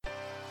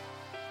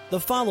The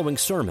following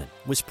sermon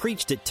was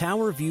preached at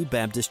Tower View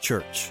Baptist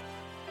Church.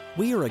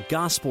 We are a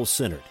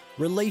gospel-centered,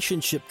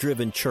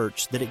 relationship-driven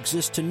church that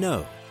exists to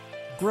know,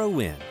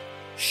 grow in,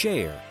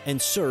 share, and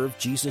serve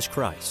Jesus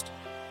Christ.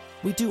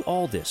 We do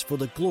all this for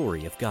the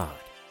glory of God.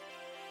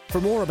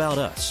 For more about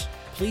us,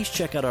 please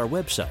check out our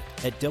website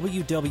at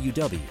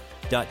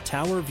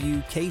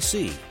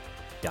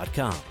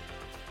www.towerviewkc.com.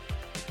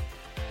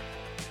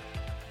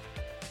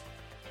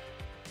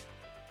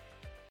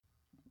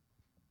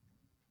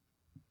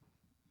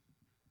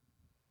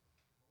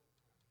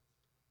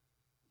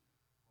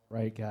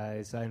 Right,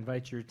 guys, I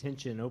invite your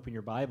attention, open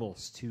your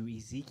Bibles to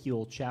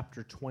Ezekiel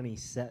chapter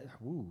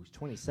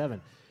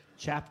 27.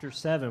 Chapter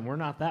 7, we're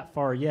not that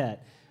far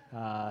yet,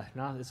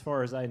 not as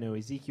far as I know.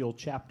 Ezekiel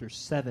chapter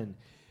 7,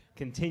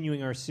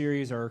 continuing our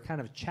series, our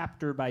kind of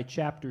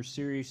chapter-by-chapter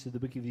series through the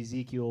book of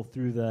Ezekiel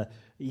through the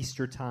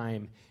Easter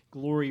time.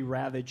 Glory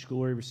ravaged,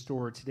 glory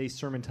restored. Today's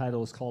sermon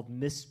title is called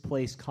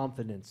Misplaced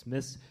Confidence.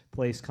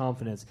 Misplaced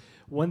Confidence.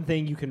 One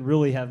thing you can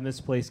really have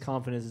misplaced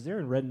confidence is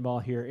Aaron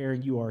Redenbaugh here.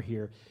 Aaron, you are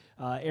here.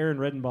 Aaron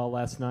Redenbaugh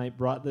last night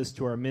brought this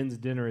to our men's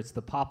dinner. It's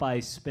the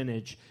Popeye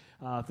spinach.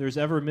 If there's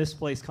ever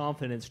misplaced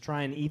confidence,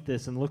 try and eat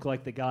this and look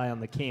like the guy on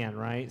the can,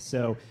 right?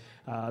 So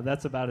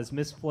that's about as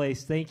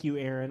misplaced. Thank you,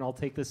 Aaron. I'll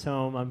take this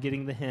home. I'm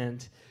getting the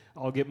hint.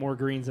 I'll get more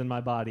greens in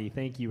my body.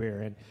 Thank you,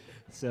 Aaron.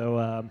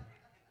 So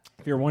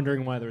if you're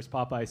wondering why there's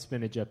Popeye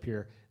spinach up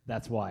here,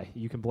 that's why.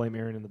 You can blame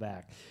Aaron in the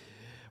back.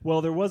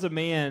 Well, there was a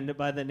man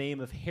by the name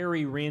of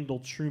Harry Randall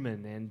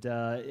Truman, and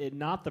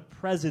not the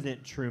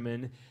President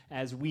Truman,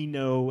 as we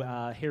know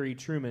Harry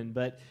Truman,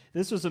 but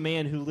this was a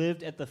man who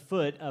lived at the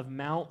foot of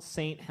Mount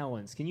St.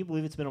 Helens. Can you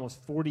believe it's been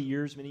almost 40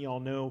 years? Many of y'all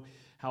know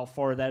how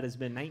far that has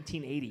been.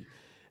 1980,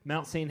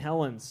 Mount St.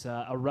 Helens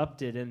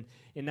erupted, and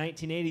in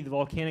 1980, the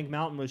volcanic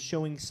mountain was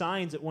showing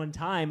signs at one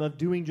time of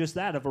doing just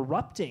that, of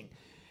erupting.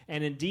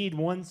 And indeed,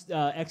 one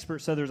expert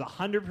said there's a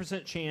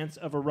 100% chance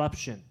of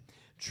eruption.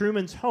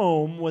 Truman's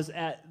home was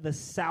at the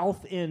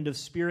south end of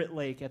Spirit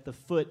Lake at the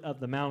foot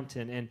of the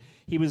mountain, and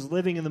he was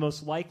living in the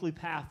most likely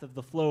path of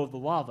the flow of the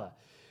lava.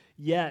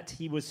 Yet,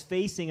 he was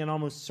facing an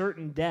almost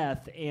certain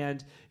death,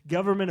 and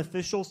government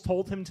officials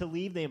told him to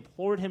leave. They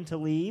implored him to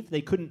leave. They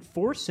couldn't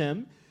force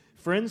him.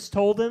 Friends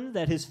told him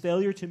that his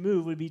failure to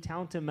move would be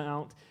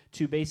tantamount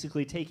to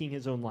basically taking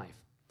his own life.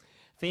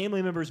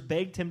 Family members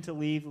begged him to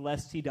leave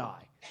lest he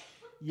die.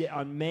 Yet,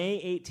 on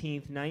May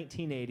 18th,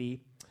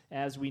 1980,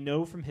 as we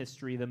know from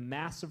history, the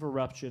massive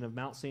eruption of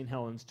Mount St.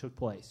 Helens took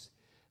place.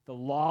 The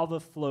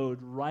lava flowed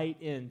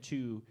right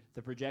into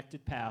the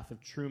projected path of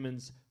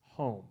Truman's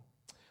home.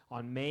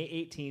 On May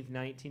 18,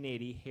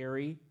 1980,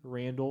 Harry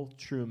Randall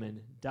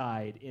Truman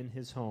died in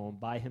his home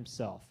by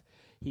himself.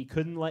 He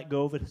couldn't let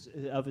go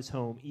of his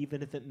home,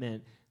 even if it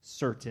meant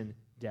certain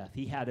death.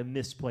 He had a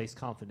misplaced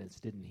confidence,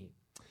 didn't he?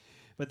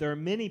 But there are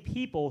many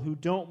people who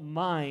don't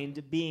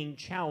mind being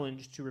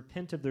challenged to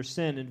repent of their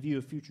sin in view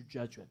of future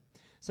judgment.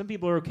 Some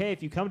people are okay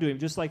if you come to him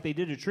just like they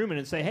did to Truman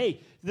and say,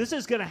 hey, this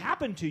is going to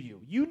happen to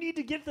you. You need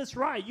to get this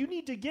right. You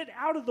need to get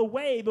out of the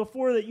way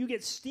before that you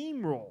get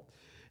steamrolled.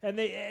 And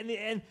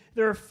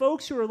there are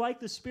folks who are like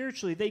this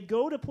spiritually. They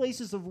go to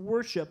places of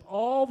worship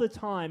all the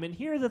time and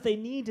hear that they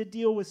need to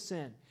deal with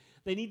sin.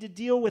 They need to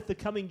deal with the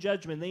coming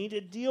judgment. They need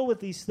to deal with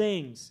these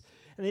things.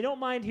 And they don't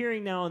mind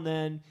hearing now and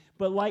then,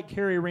 but like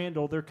Harry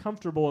Randall, they're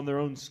comfortable in their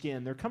own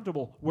skin. They're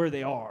comfortable where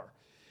they are.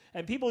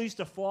 And people used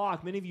to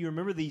flock. Many of you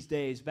remember these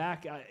days.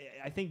 Back,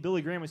 I think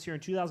Billy Graham was here in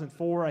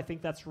 2004. I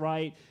think that's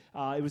right.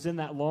 It was in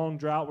that long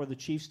drought where the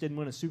Chiefs didn't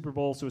win a Super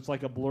Bowl, so it's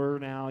like a blur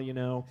now, you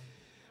know.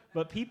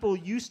 But people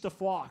used to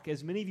flock,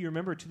 as many of you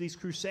remember, to these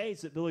crusades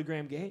that Billy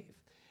Graham gave.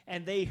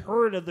 And they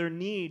heard of their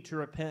need to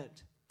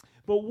repent.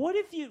 But what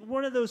if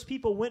one of those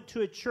people went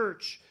to a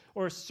church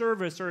or a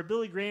service or a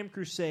Billy Graham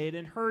crusade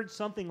and heard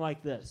something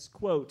like this,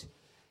 quote,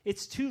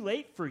 "It's too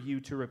late for you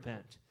to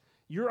repent.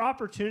 Your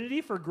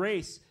opportunity for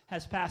grace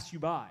has passed you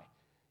by.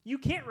 You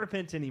can't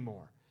repent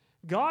anymore.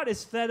 God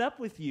is fed up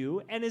with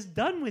you and is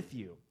done with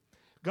you.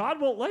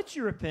 God won't let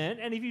you repent,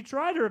 and if you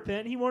try to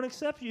repent, he won't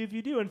accept you if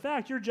you do. In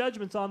fact, your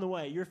judgment's on the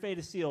way. Your fate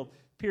is sealed,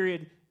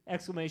 period,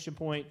 exclamation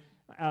point,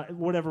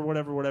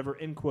 whatever,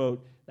 end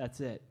quote.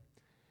 That's it."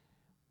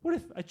 What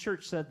if a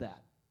church said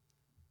that?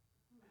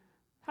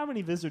 How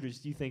many visitors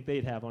do you think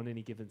they'd have on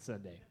any given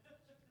Sunday?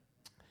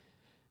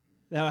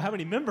 Now, how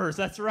many members?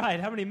 That's right.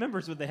 How many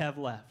members would they have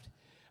left?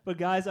 But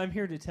guys, I'm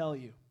here to tell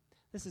you,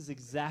 this is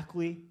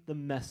exactly the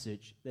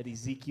message that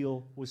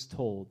Ezekiel was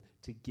told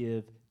to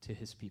give to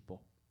his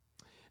people.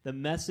 The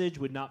message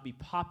would not be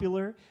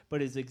popular,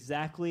 but is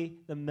exactly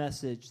the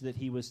message that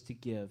he was to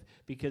give.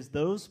 Because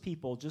those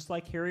people, just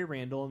like Harry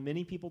Randall and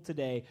many people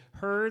today,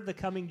 heard the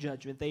coming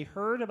judgment. They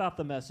heard about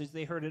the message.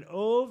 They heard it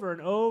over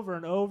and over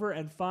and over.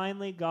 And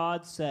finally,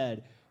 God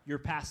said, you're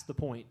past the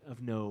point of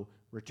no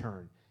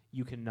return.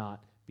 You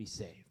cannot be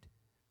saved.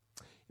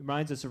 It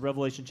reminds us of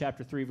Revelation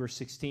chapter 3, verse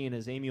 16,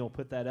 as Amy will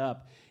put that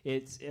up.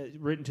 It's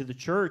written to the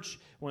church,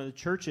 one of the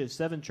churches,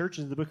 7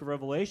 churches in the book of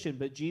Revelation,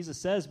 but Jesus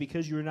says,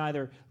 because you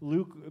were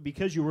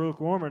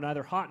lukewarm or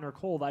neither hot nor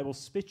cold, I will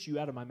spit you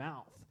out of my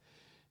mouth.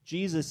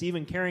 Jesus,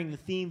 even carrying the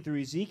theme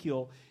through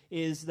Ezekiel,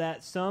 is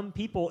that some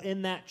people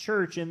in that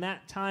church in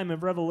that time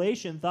of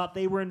Revelation thought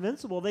they were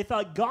invincible. They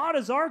thought God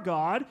is our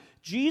God,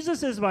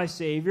 Jesus is my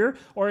Savior,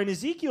 or in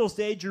Ezekiel's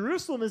day,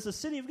 Jerusalem is the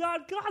city of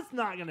God. God's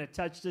not going to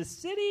touch this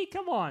city.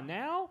 Come on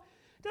now.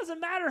 It doesn't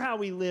matter how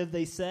we live,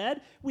 they said.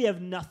 We have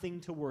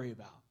nothing to worry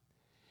about.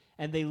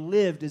 And they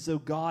lived as though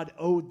God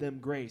owed them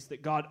grace,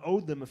 that God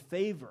owed them a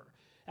favor.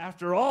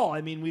 After all,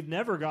 I mean, we've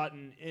never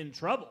gotten in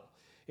trouble.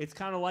 It's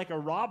kind of like a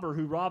robber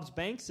who robs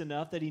banks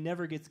enough that he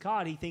never gets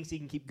caught. He thinks he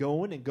can keep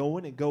going and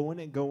going and going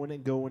and going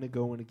and going and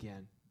going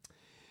again.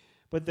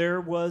 But there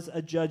was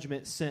a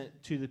judgment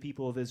sent to the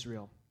people of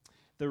Israel.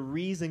 The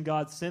reason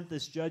God sent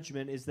this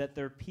judgment is that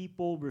their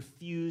people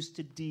refused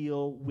to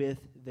deal with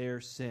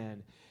their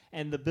sin.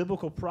 And the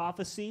biblical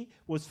prophecy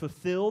was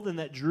fulfilled and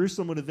that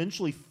Jerusalem would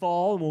eventually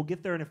fall, and we'll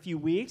get there in a few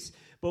weeks.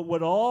 But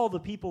what all the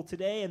people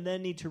today and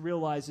then need to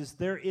realize is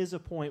there is a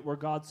point where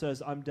God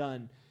says, I'm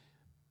done.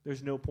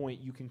 There's no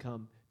point you can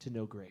come to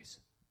know grace.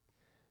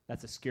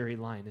 That's a scary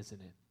line, isn't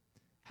it?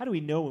 How do we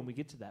know when we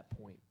get to that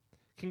point?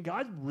 Can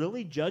God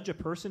really judge a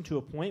person to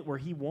a point where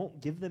he won't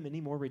give them any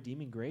more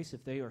redeeming grace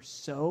if they are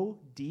so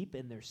deep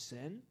in their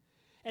sin?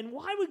 And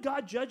why would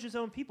God judge his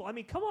own people? I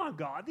mean, come on,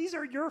 God. These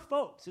are your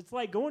folks. It's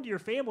like going to your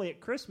family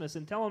at Christmas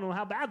and telling them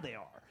how bad they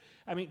are.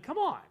 I mean, come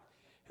on.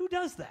 Who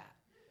does that?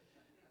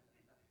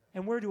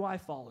 And where do I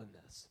fall in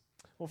this?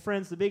 Well,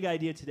 friends, the big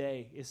idea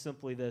today is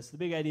simply this. The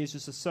big idea is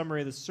just a summary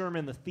of the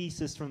sermon, the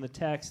thesis from the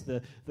text,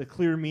 the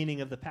clear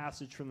meaning of the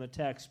passage from the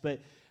text.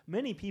 But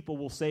many people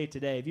will say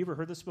today, have you ever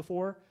heard this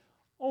before?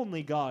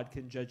 Only God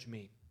can judge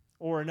me.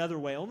 Or another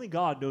way, only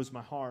God knows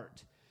my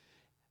heart.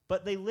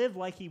 But they live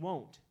like he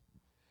won't.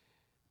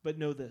 But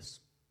know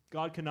this,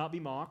 God cannot be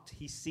mocked.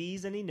 He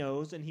sees and he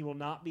knows, and he will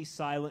not be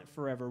silent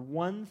forever.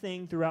 One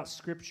thing throughout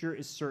Scripture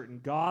is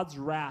certain. God's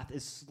wrath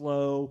is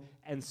slow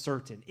and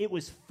certain. It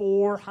was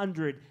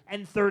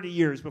 430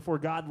 years before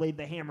God laid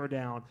the hammer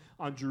down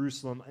on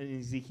Jerusalem in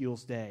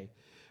Ezekiel's day.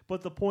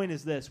 But the point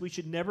is this, we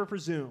should never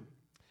presume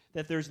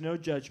that there's no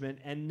judgment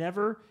and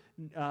never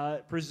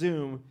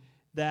presume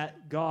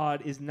that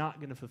God is not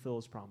going to fulfill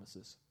his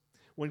promises.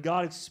 When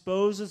God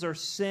exposes our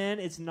sin,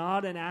 it's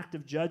not an act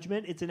of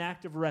judgment, it's an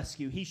act of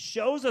rescue. He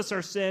shows us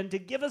our sin to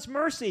give us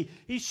mercy.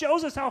 He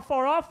shows us how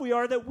far off we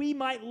are that we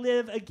might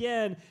live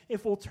again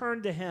if we'll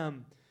turn to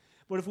him.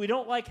 But if we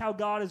don't like how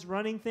God is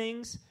running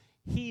things,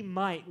 he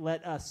might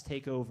let us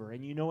take over.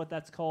 And you know what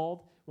that's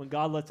called? When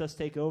God lets us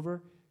take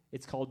over,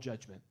 it's called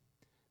judgment.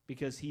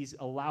 Because he's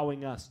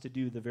allowing us to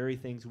do the very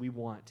things we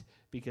want.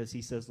 Because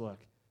he says, look,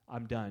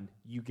 I'm done.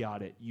 You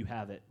got it. You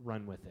have it.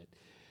 Run with it.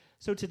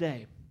 So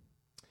today,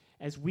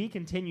 as we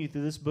continue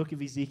through this book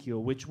of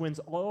Ezekiel, which wins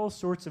all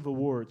sorts of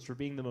awards for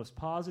being the most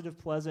positive,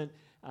 pleasant,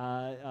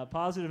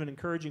 positive and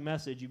encouraging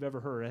message you've ever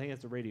heard, I think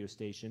that's a radio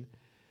station,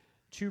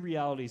 two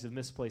realities of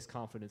misplaced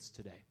confidence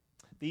today.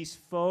 These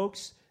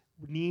folks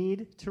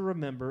need to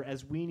remember,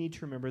 as we need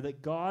to remember,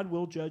 that God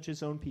will judge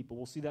his own people.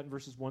 We'll see that in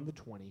verses 1 to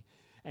 20.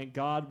 And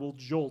God will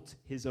jolt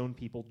his own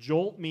people.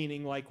 Jolt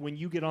meaning like when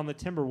you get on the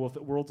Timberwolf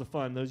at Worlds of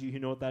Fun, those of you who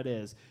know what that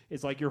is,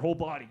 it's like your whole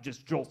body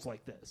just jolts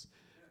like this.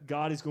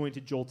 God is going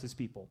to jolt his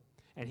people.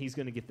 And he's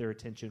going to get their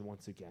attention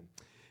once again.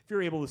 If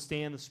you're able to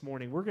stand this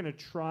morning, we're going to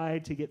try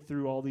to get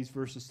through all these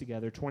verses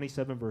together,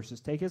 27 verses.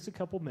 Take us a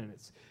couple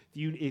minutes.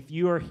 If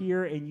you are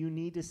here and you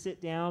need to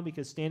sit down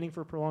because standing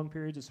for prolonged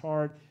periods is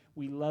hard,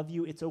 we love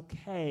you. It's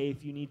okay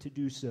if you need to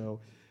do so.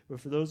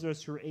 But for those of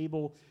us who are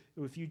able,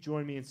 if you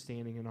join me in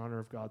standing in honor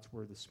of God's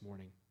word this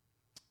morning.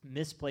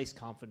 Misplaced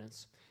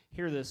confidence.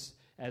 Hear this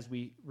as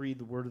we read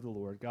the word of the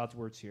Lord. God's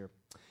word's here.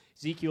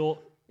 Ezekiel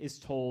is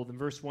told in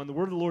verse 1, the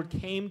word of the Lord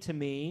came to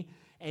me,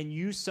 and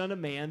you, son of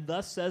man,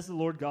 thus says the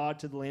Lord God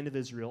to the land of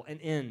Israel, an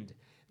end.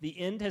 The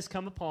end has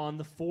come upon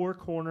the four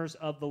corners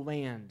of the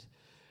land.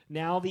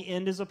 Now the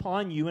end is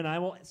upon you, and I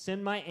will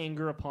send my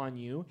anger upon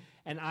you,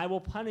 and I will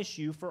punish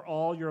you for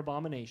all your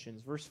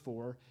abominations. Verse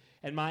 4,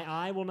 and my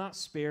eye will not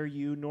spare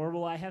you, nor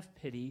will I have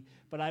pity,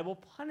 but I will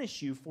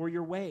punish you for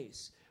your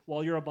ways,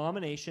 while your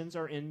abominations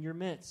are in your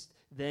midst.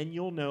 Then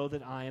you'll know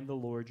that I am the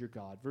Lord your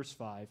God. Verse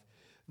 5,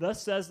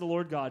 thus says the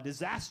Lord God,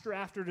 disaster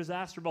after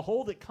disaster,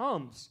 behold, it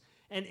comes.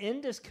 An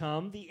end has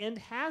come, the end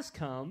has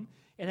come,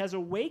 it has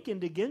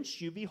awakened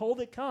against you,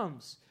 behold, it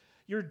comes.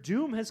 Your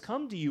doom has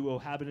come to you, O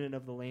inhabitant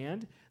of the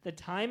land. The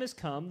time has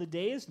come, the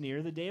day is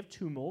near, the day of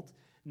tumult,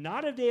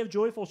 not a day of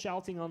joyful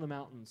shouting on the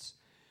mountains.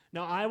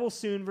 Now I will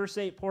soon, verse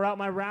 8, pour out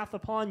my wrath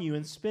upon you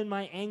and spend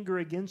my anger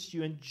against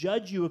you and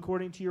judge you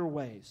according to your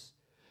ways.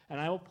 And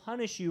I will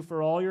punish you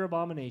for all your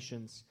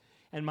abominations.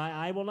 And my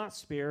eye will not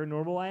spare,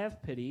 nor will I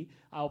have pity.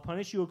 I will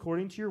punish you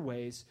according to your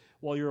ways,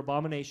 while your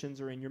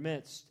abominations are in your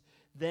midst.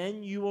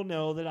 Then you will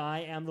know that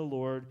I am the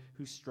Lord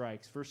who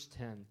strikes. Verse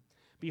 10,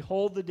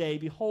 behold the day,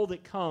 behold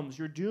it comes,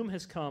 your doom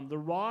has come, the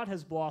rod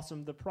has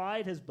blossomed, the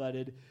pride has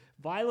budded,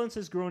 violence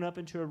has grown up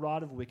into a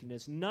rod of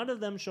wickedness. None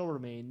of them shall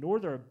remain, nor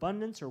their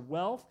abundance or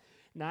wealth,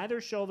 neither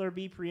shall there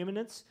be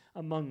preeminence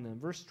among them.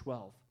 Verse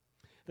 12,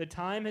 the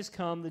time has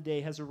come, the day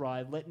has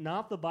arrived. Let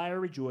not the buyer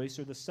rejoice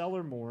or the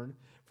seller mourn,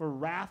 for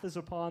wrath is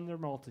upon their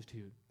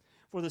multitude.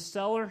 For the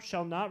seller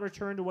shall not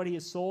return to what he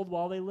has sold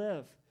while they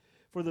live.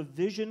 For the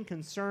vision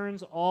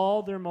concerns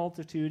all their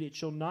multitude. It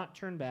shall not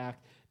turn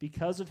back.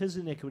 Because of his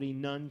iniquity,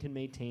 none can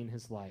maintain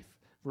his life.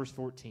 Verse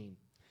 14.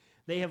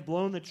 They have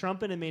blown the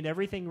trumpet and made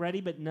everything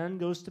ready, but none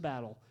goes to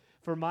battle.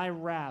 For my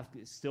wrath,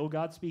 still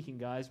God speaking,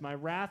 guys, my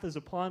wrath is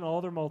upon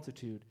all their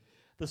multitude.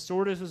 The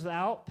sword is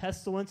without,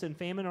 pestilence and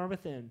famine are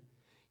within.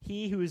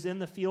 He who is in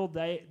the field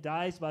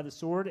dies by the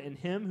sword, and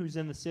him who's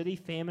in the city,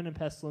 famine and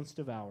pestilence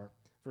devour.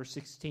 Verse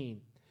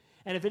 16.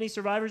 And if any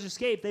survivors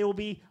escape, they will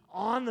be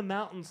on the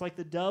mountains like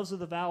the doves of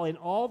the valley, and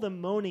all them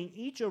moaning,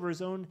 each over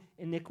his own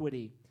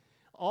iniquity.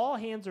 All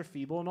hands are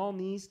feeble, and all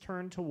knees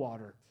turn to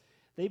water.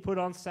 They put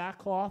on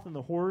sackcloth, and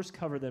the horrors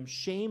cover them.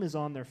 Shame is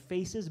on their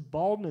faces,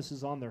 baldness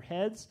is on their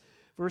heads.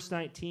 Verse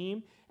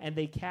 19, and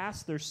they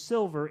cast their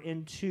silver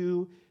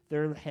into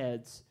their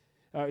heads,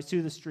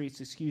 to the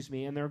streets,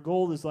 and their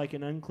gold is like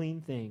an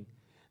unclean thing.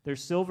 Their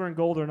silver and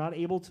gold are not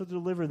able to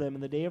deliver them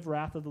in the day of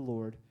wrath of the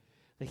Lord.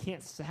 They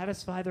can't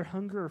satisfy their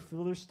hunger or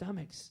fill their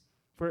stomachs,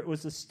 for it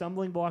was the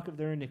stumbling block of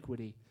their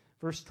iniquity.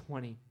 Verse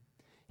 20,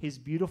 his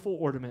beautiful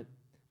ornament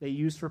they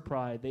used for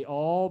pride, they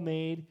all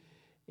made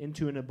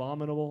into an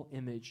abominable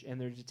image, and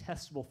their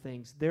detestable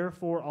things.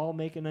 Therefore I'll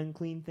make an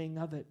unclean thing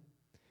of it.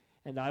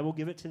 And I will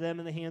give it to them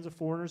in the hands of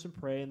foreigners and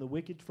prey, and the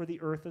wicked for the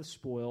earth of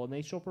spoil, and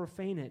they shall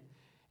profane it.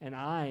 And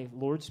I,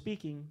 Lord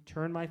speaking,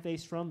 turn my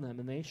face from them,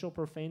 and they shall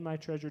profane my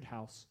treasured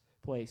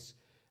place.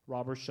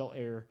 Robbers shall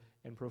err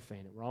and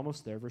profane it. We're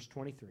almost there, verse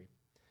 23.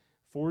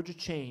 Forge a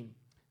chain,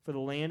 for the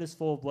land is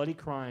full of bloody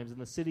crimes,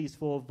 and the city is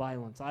full of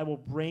violence. I will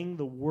bring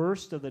the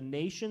worst of the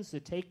nations to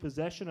take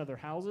possession of their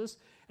houses,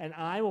 and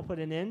I will put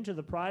an end to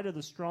the pride of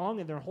the strong,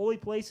 and their holy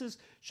places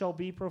shall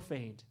be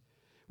profaned.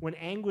 When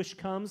anguish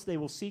comes, they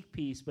will seek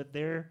peace, but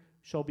there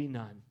shall be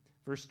none.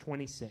 Verse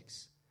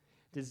 26.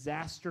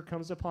 Disaster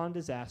comes upon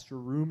disaster.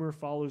 Rumor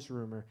follows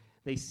rumor.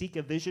 They seek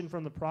a vision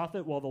from the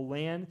prophet, while the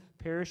land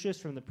perishes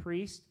from the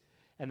priest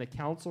and the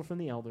counsel from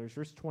the elders.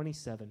 Verse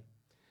 27.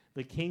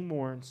 The king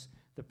mourns.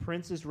 The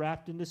prince is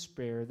wrapped in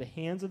despair. The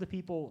hands of the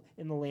people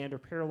in the land are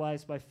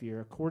paralyzed by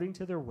fear. According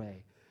to their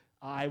way,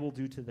 I will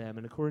do to them,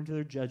 and according to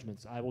their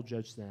judgments, I will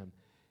judge them.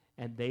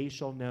 And they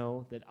shall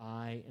know that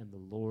I am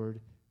the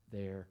Lord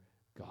their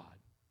God.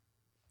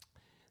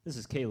 This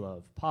is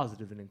K-Love,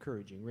 positive and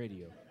encouraging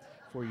radio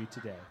for you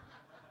today.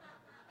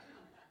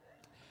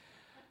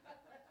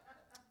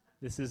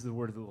 This is the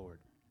word of the Lord.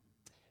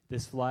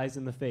 This flies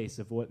in the face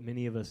of what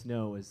many of us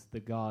know as the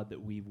God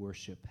that we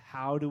worship.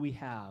 How do we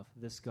have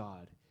this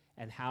God?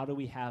 And how do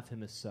we have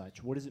him as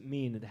such? What does it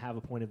mean to have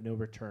a point of no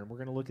return? We're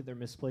going to look at their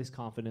misplaced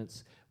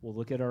confidence. We'll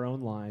look at our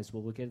own lives.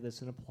 We'll look at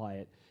this and apply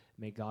it.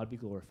 May God be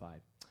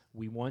glorified.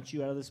 We want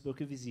you out of this book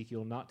of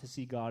Ezekiel not to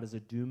see God as a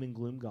doom and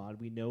gloom God.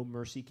 We know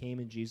mercy came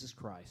in Jesus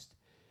Christ.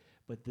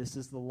 But this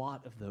is the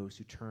lot of those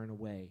who turn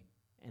away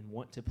and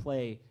want to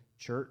play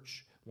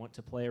church, want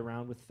to play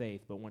around with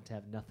faith, but want to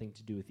have nothing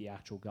to do with the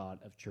actual God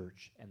of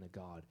church and the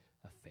God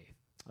of faith.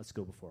 Let's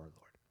go before our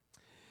Lord.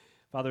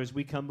 Father, as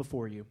we come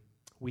before you,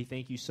 we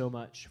thank you so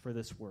much for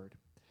this word.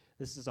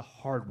 This is a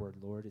hard word,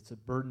 Lord. It's a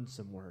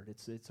burdensome word.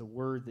 It's a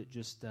word that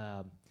just,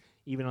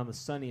 even on the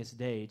sunniest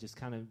day, just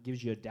kind of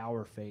gives you a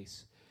dour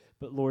face.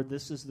 But Lord,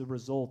 this is the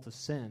result of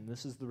sin.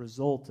 This is the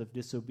result of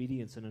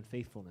disobedience and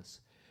unfaithfulness.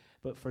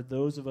 But for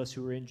those of us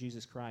who are in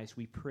Jesus Christ,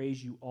 we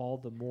praise you all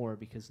the more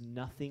because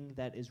nothing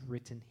that is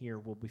written here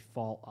will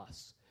befall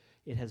us.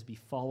 It has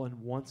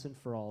befallen once and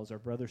for all, as our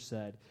brother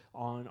said,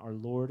 on our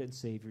Lord and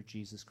Savior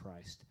Jesus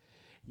Christ.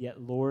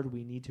 Yet, Lord,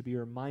 we need to be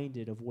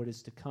reminded of what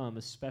is to come,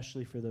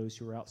 especially for those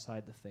who are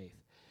outside the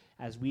faith.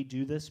 As we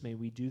do this, may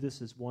we do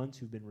this as ones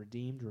who've been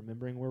redeemed,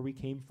 remembering where we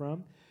came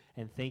from,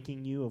 and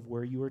thanking you of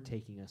where you are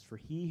taking us. For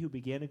he who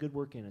began a good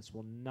work in us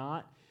will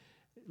not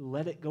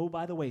let it go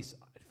by the wayside,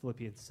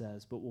 Philippians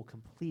says, but will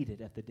complete it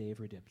at the day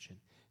of redemption.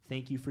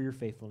 Thank you for your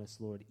faithfulness,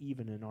 Lord,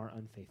 even in our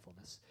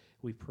unfaithfulness.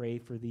 We pray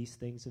for these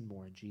things and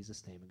more in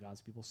Jesus' name. And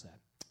God's people said,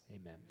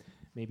 amen.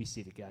 You may be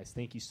seated, guys.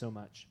 Thank you so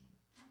much.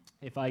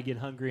 If I get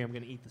hungry, I'm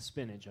going to eat the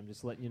spinach. I'm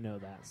just letting you know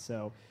that.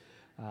 So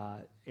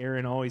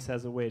Aaron always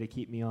has a way to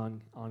keep me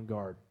on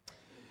guard.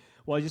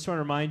 Well, I just want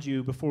to remind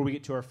you, before we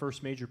get to our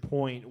first major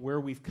point, where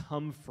we've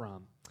come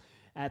from.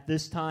 At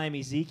this time,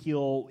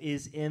 Ezekiel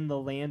is in the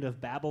land of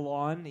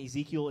Babylon.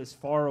 Ezekiel is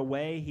far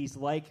away. He's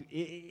like,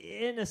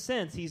 in a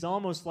sense, he's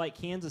almost like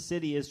Kansas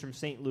City is from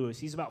St. Louis.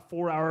 He's about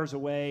 4 hours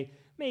away,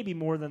 maybe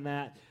more than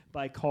that,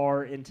 by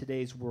car in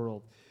today's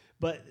world.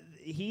 But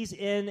he's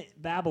in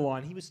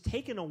Babylon. He was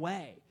taken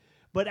away.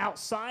 But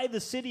outside the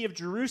city of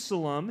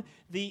Jerusalem,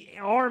 the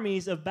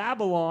armies of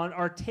Babylon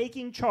are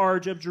taking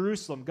charge of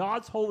Jerusalem,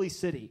 God's holy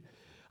city.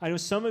 I know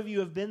some of you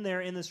have been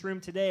there in this room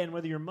today, and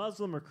whether you're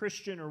Muslim or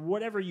Christian or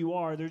whatever you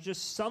are, there's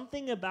just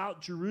something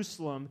about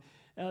Jerusalem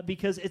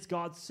because it's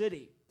God's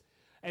city.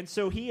 And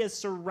so he has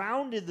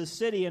surrounded the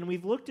city, and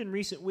we've looked in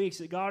recent weeks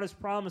that God has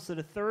promised that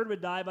a third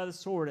would die by the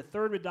sword, a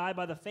third would die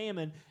by the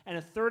famine, and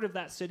a third of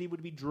that city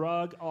would be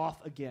dragged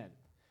off again.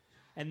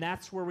 And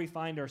that's where we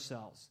find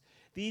ourselves.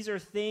 These are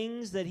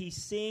things that he's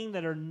seeing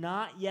that are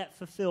not yet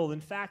fulfilled. In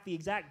fact, the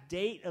exact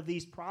date of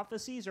these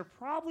prophecies are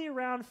probably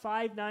around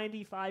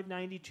 590,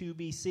 592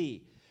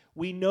 BC.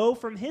 We know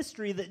from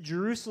history that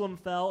Jerusalem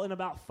fell in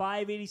about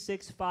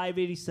 586,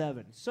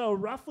 587. So,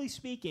 roughly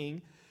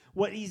speaking,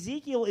 what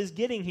Ezekiel is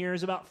getting here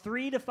is about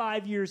 3 to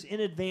 5 years in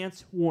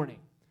advance warning.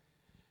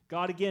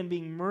 God, again,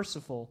 being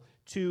merciful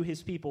to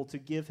his people to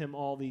give him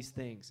all these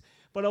things.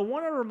 But I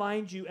want to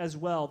remind you as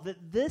well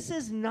that this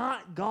is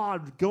not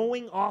God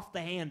going off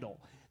the handle.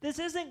 This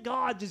isn't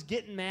God just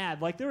getting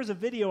mad. Like there was a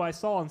video I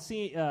saw on a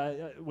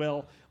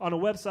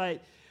website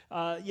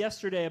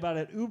yesterday about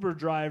an Uber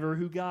driver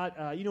who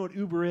got, you know what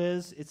Uber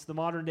is? It's the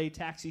modern day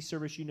taxi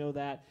service, you know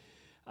that,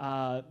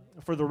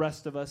 for the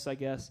rest of us, I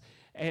guess.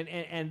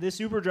 And this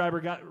Uber driver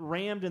got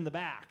rammed in the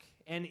back.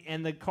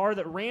 And the car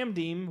that rammed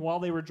him while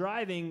they were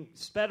driving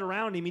sped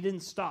around him. He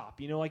didn't stop.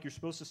 You know, like you're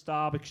supposed to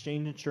stop,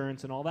 exchange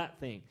insurance, and all that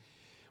thing.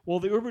 Well,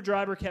 the Uber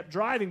driver kept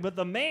driving, but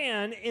the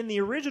man in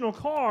the original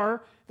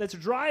car that's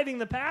driving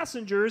the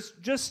passengers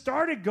just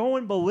started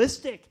going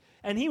ballistic.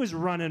 And he was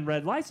running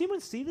red lights. Anyone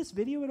see this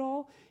video at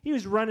all? He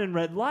was running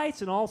red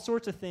lights and all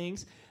sorts of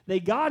things. They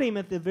got him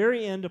at the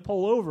very end to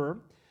pull over.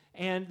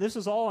 And this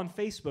is all on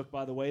Facebook,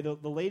 by the way. The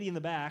lady in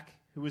the back,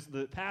 who was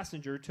the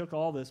passenger, took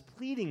all this,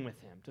 pleading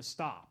with him to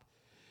stop.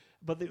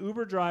 But the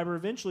Uber driver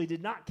eventually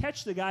did not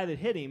catch the guy that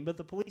hit him, but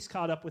the police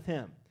caught up with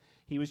him.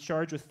 He was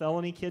charged with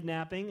felony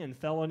kidnapping and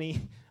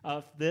felony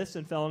this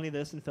and felony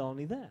this and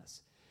felony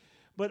this.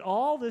 But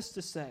all this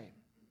to say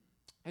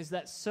is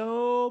that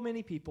so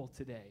many people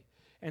today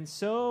and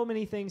so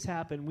many things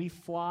happen, we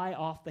fly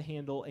off the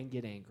handle and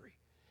get angry.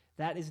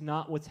 That is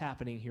not what's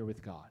happening here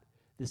with God.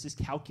 This is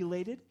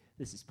calculated.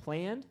 This is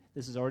planned.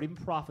 This has already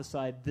been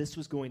prophesied. This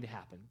was going to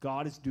happen.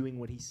 God is doing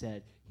what he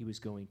said he was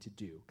going to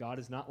do. God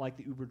is not like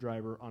the Uber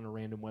driver on a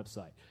random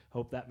website.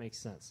 Hope that makes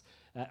sense.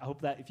 I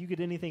hope that if you get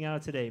anything out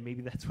of today,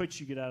 maybe that's what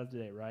you get out of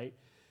today, right?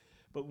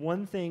 But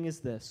one thing is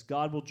this.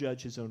 God will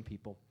judge his own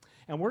people.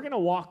 And we're going to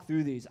walk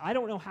through these. I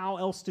don't know how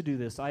else to do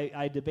this.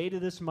 I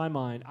debated this in my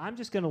mind. I'm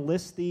just going to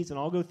list these, and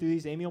I'll go through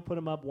these. Amy will put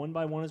them up one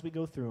by one as we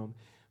go through them.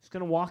 I'm just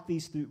going to walk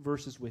these through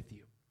verses with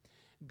you.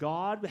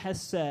 God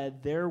has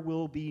said there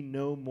will be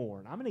no more.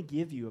 And I'm going to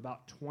give you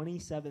about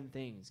 27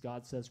 things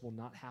God says will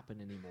not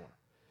happen anymore.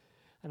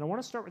 And I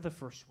want to start with the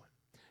first one.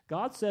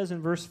 God says in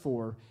verse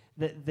 4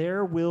 that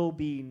there will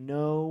be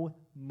no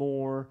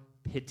more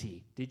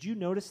pity. Did you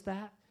notice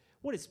that?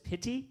 What is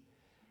pity?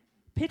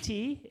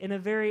 Pity in a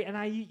very, and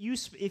I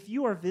use, if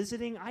you are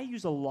visiting, I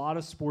use a lot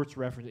of sports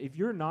references. If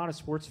you're not a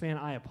sports fan,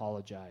 I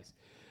apologize.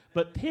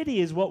 But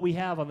pity is what we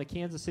have on the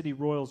Kansas City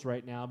Royals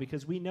right now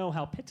because we know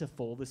how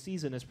pitiful the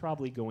season is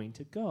probably going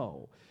to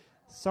go.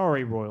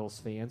 Sorry, Royals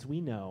fans, we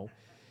know.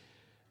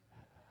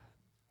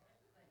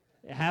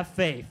 Have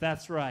faith,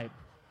 that's right.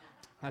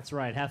 That's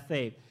right, have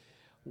faith.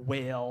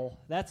 Well,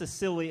 that's a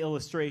silly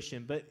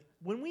illustration, but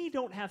when we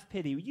don't have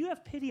pity, you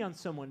have pity on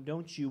someone,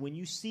 don't you, when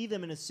you see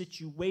them in a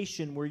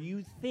situation where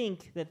you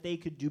think that they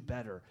could do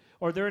better,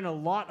 or they're in a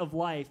lot of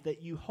life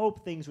that you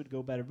hope things would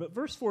go better. But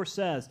verse 4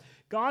 says,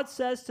 God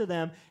says to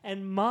them,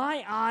 and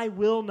my eye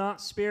will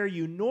not spare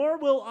you, nor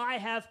will I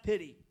have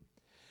pity.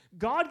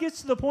 God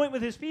gets to the point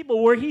with his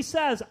people where he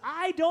says,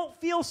 I don't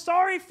feel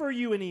sorry for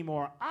you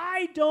anymore.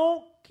 I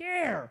don't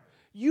care.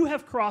 You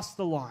have crossed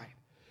the line.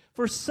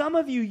 For some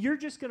of you, you're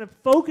just going to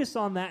focus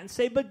on that and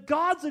say, but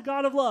God's a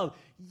God of love.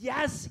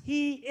 Yes,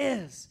 he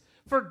is.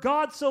 For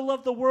God so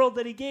loved the world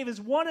that he gave his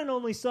one and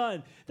only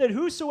Son, that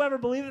whosoever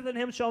believeth in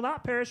him shall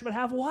not perish, but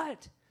have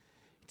what?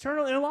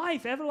 Eternal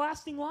life,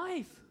 everlasting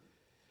life.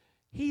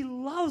 He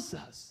loves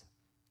us.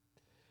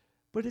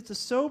 But it's a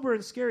sober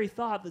and scary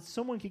thought that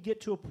someone could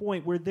get to a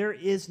point where there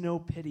is no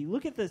pity.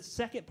 Look at the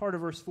second part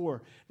of verse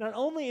 4. Not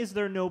only is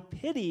there no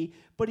pity,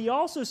 but he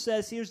also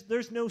says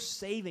there's no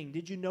saving.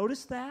 Did you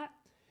notice that?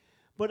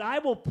 But I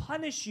will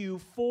punish you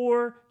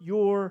for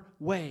your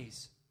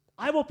ways.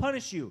 I will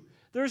punish you.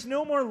 There's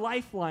no more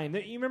lifeline.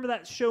 You remember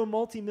that show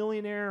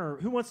Multimillionaire or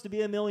Who Wants to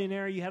Be a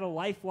Millionaire? You had a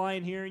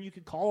lifeline here and you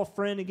could call a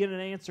friend and get an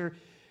answer.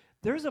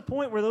 There's a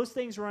point where those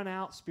things run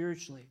out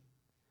spiritually.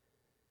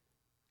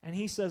 And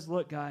he says,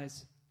 look,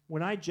 guys,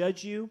 when I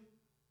judge you,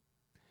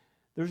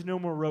 there's no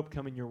more rope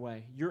coming your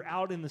way. You're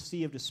out in the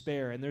sea of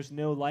despair, and there's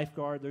no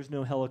lifeguard, there's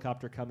no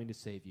helicopter coming to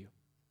save you.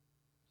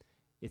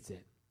 It's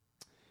it.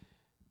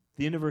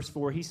 The end of verse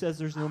 4, he says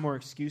there's no more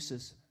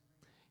excuses.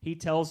 He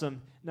tells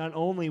them, not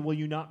only will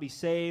you not be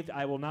saved,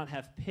 I will not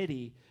have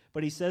pity,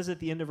 but he says at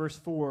the end of verse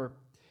 4,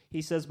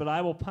 he says, but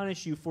I will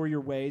punish you for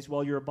your ways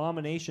while your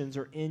abominations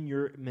are in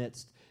your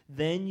midst.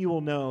 Then you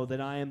will know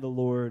that I am the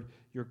Lord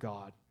your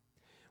God.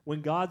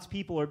 When God's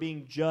people are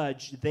being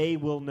judged, they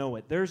will know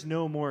it. There's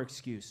no more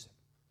excuse.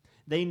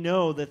 They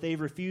know that they've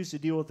refused to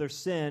deal with their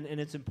sin, and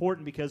it's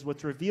important because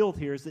what's revealed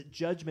here is that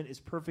judgment is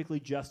perfectly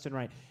just and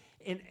right.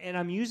 And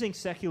I'm using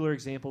secular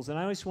examples, and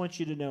I always want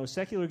you to know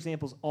secular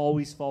examples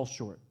always fall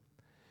short.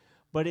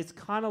 But it's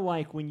kind of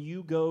like when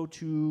you go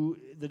to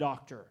the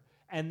doctor,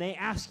 and they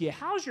ask you,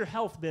 how's your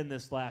health been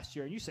this last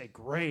year? And you say,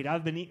 great,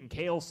 I've been eating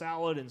kale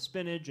salad and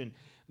spinach, and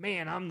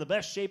man, I'm the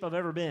best shape I've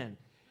ever been.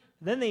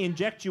 Then they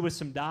inject you with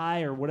some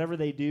dye or whatever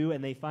they do,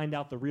 and they find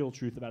out the real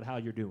truth about how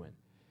you're doing.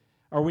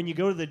 Or when you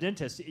go to the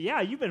dentist,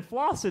 yeah, you've been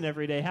flossing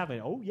every day, haven't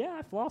you? Oh, yeah,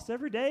 I floss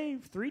every day,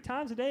 3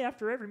 times a day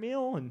after every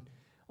meal, and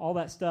all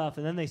that stuff.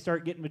 And then they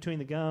start getting between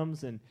the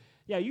gums, and,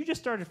 yeah, you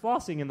just started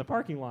flossing in the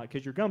parking lot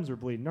because your gums are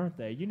bleeding, aren't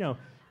they? You know,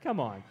 come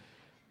on.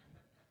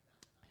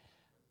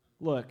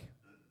 Look,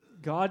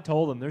 God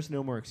told them there's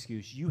no more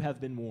excuse. You have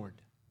been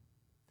warned.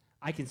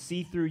 I can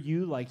see through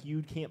you like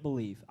you can't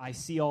believe. I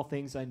see all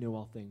things. I know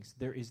all things.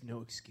 There is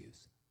no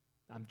excuse.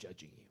 I'm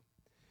judging you.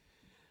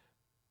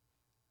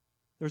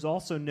 There's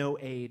also no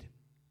aid.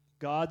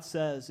 God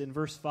says in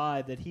verse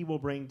 5 that he will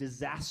bring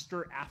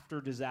disaster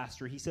after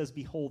disaster. He says,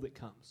 behold, it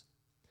comes.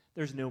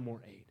 There's no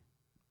more aid.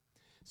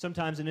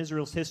 Sometimes in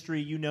Israel's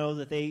history, you know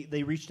that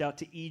they reached out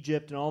to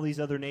Egypt and all these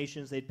other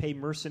nations. They'd pay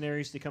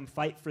mercenaries to come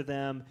fight for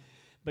them.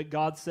 But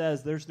God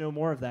says there's no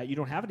more of that. You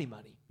don't have any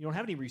money. You don't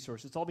have any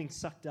resources. It's all being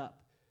sucked up.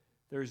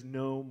 There is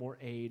no more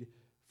aid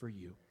for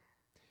you.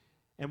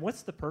 And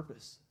what's the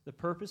purpose? The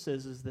purpose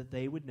is that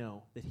they would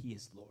know that he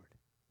is Lord.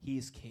 He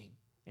is King,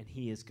 and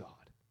he is God.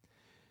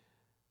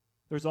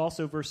 There's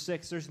also verse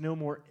 6,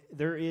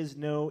 there is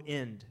no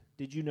end.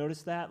 Did you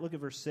notice that? Look at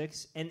verse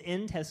 6. An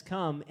end has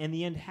come, and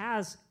the end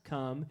has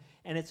come,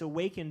 and it's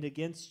awakened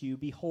against you.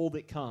 Behold,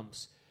 it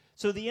comes.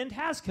 So the end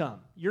has come.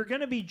 You're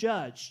going to be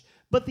judged.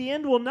 But the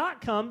end will not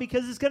come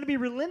because it's going to be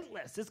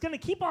relentless. It's going to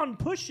keep on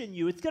pushing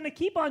you. It's going to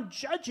keep on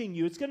judging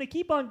you. It's going to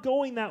keep on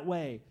going that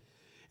way.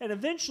 And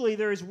eventually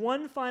there is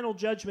one final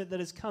judgment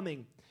that is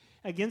coming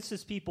against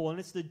his people, and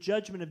it's the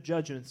judgment of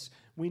judgments.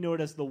 We know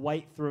it as the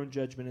white throne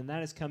judgment, and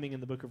that is coming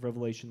in the book of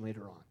Revelation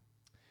later on.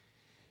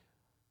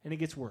 And it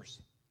gets worse.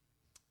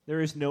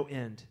 There is no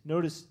end.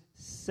 Notice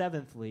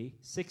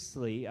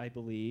sixthly, I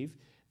believe,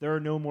 there are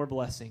no more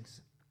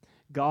blessings.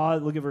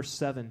 God, look at verse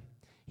 7.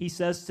 He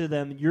says to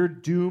them, your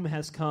doom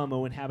has come,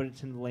 O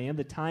inhabitants of the land.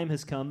 The time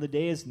has come. The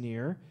day is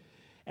near.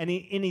 And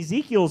in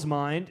Ezekiel's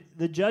mind,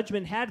 the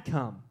judgment had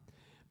come.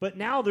 But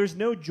now there's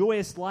no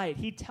joyous light.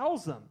 He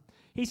tells them.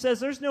 He says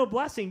there's no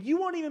blessing. You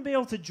won't even be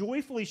able to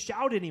joyfully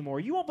shout anymore.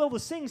 You won't be able to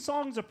sing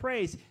songs of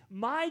praise.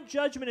 My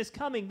judgment is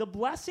coming. The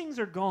blessings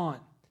are gone.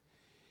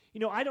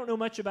 You know, I don't know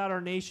much about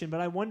our nation,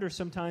 but I wonder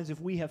sometimes if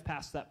we have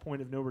passed that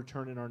point of no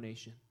return in our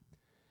nation.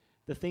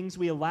 The things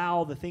we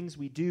allow, the things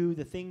we do,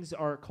 the things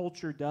our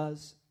culture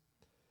does.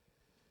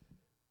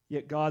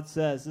 Yet God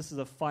says this is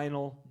a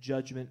final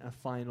judgment, a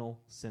final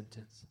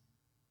sentence.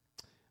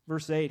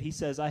 Verse 8, he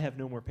says, I have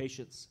no more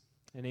patience.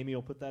 And Amy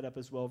will put that up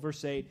as well.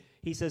 Verse 8,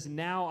 he says,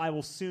 now I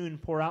will soon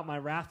pour out my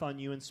wrath on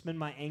you and spend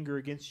my anger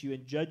against you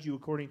and judge you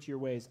according to your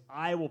ways.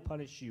 I will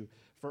punish you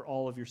for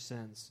all of your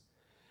sins.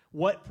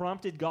 What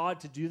prompted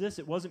God to do this?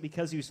 It wasn't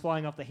because he was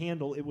flying off the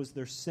handle. It was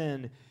their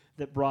sin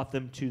that brought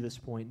them to this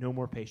point. No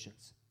more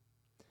patience.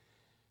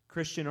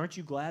 Christian, aren't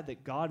you glad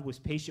that God was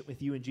patient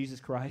with you in Jesus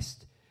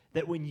Christ?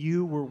 That when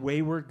you were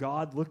wayward,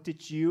 God looked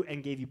at you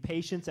and gave you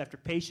patience after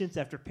patience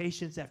after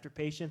patience after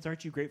patience.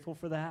 Aren't you grateful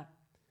for that?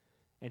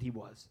 And he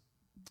was.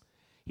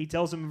 He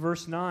tells them in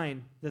verse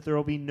 9 that there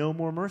will be no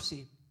more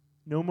mercy.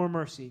 No more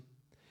mercy.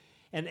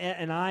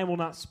 And I will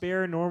not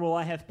spare, nor will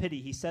I have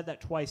pity. He said that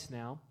twice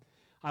now.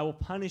 I will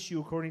punish you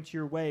according to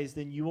your ways.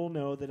 Then you will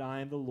know that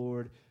I am the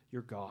Lord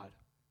your God.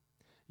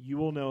 You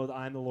will know that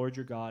I am the Lord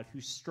your God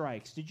who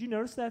strikes. Did you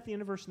notice that at the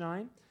end of verse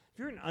 9? If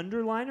you're an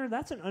underliner,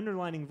 that's an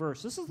underlining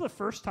verse. This is the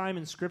first time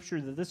in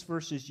Scripture that this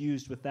verse is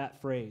used with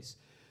that phrase.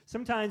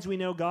 Sometimes we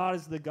know God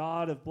is the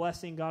God of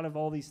blessing, God of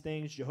all these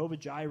things, Jehovah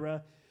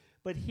Jireh.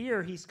 But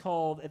here he's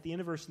called, at the end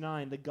of verse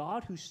 9, the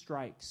God who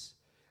strikes.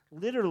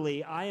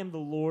 Literally, I am the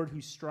Lord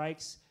who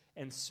strikes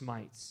and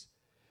smites.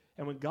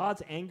 And when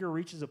God's anger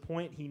reaches a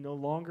point he no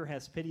longer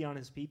has pity on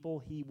his people,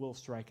 he will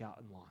strike out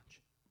and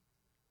launch.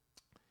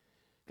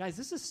 Guys,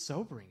 this is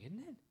sobering, isn't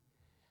it?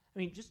 I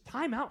mean, just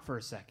time out for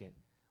a second.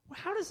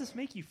 How does this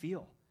make you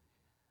feel?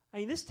 I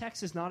mean, this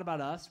text is not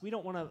about us. We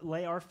don't want to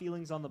lay our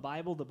feelings on the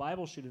Bible. The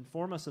Bible should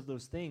inform us of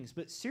those things.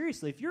 But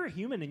seriously, if you're a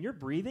human and you're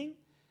breathing,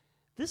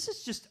 this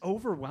is just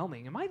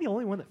overwhelming. Am I the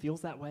only one that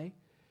feels that way?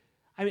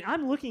 I mean,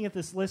 I'm looking at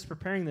this list,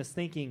 preparing this,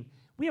 thinking,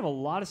 we have a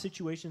lot of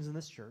situations in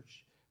this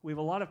church. We have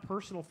a lot of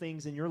personal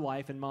things in your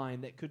life and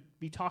mine that could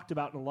be talked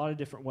about in a lot of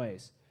different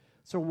ways.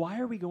 So why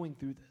are we going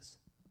through this?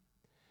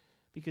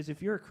 Because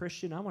if you're a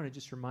Christian, I want to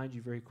just remind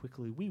you very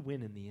quickly, we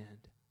win in the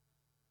end.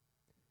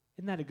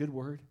 Isn't that a good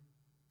word?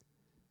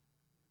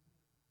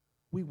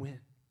 We win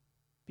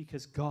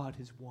because God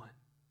has won.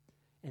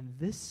 And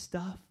this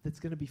stuff that's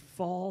going to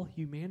befall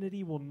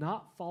humanity will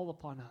not fall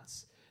upon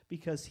us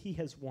because he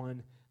has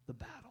won the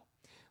battle.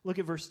 Look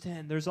at verse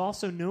 10. There's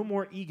also no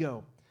more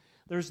ego.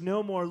 There's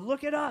no more,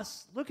 look at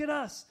us, look at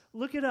us,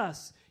 look at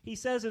us. He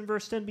says in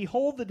verse 10,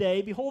 behold the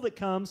day, behold it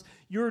comes,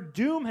 your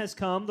doom has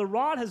come, the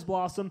rod has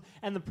blossomed,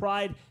 and the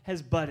pride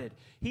has budded.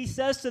 He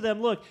says to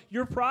them, look,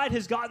 your pride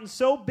has gotten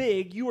so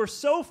big, you are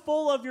so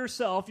full of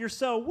yourself, you're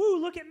so, woo,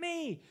 look at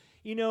me.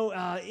 You know,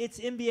 it's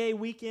NBA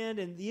weekend,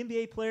 and the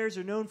NBA players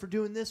are known for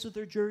doing this with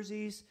their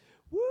jerseys.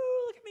 Woo,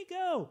 look at me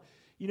go.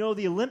 You know,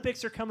 the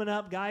Olympics are coming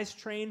up. Guys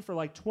train for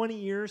like 20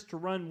 years to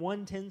run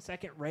one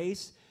 10-second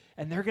race.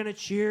 and they're going to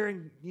cheer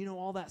and,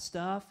 all that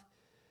stuff.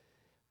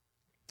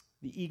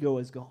 The ego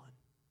is gone.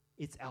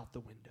 It's out the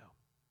window.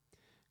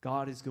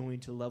 God is going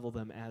to level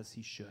them as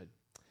he should.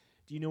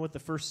 Do you know what the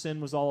first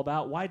sin was all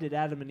about? Why did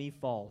Adam and Eve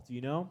fall? Do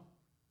you know?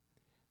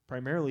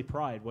 Primarily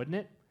pride, wasn't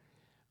it?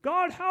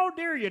 God, how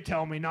dare you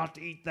tell me not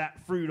to eat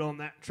that fruit on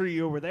that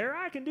tree over there?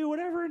 I can do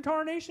whatever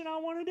incarnation I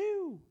want to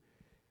do.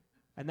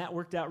 And that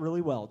worked out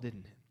really well,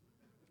 didn't it?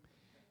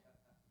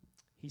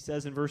 He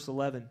says in verse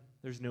 11,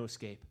 there's no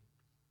escape.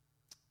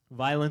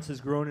 Violence has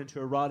grown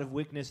into a rod of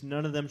wickedness.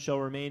 None of them shall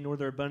remain, nor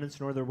their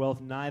abundance, nor their wealth.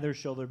 Neither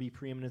shall there be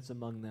preeminence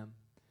among them.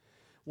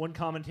 One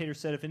commentator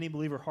said, if any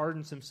believer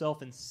hardens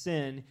himself in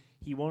sin,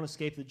 he won't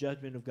escape the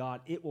judgment of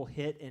God. It will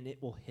hit, and it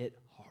will hit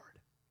hard.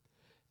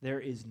 There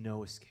is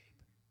no escape.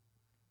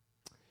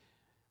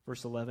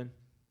 Verses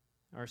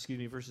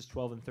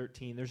 12 and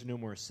 13, there's no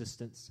more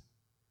assistance.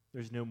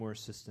 There's no more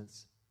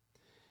assistance.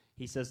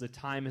 He says, the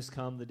time has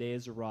come, the day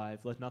has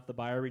arrived. Let not the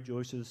buyer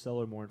rejoice or the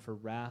seller mourn, for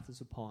wrath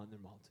is upon their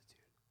multitude.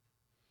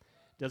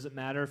 Doesn't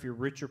matter if you're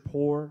rich or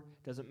poor.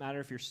 Doesn't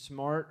matter if you're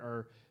smart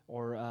or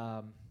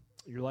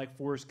you're like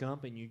Forrest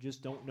Gump and you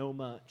just don't know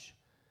much.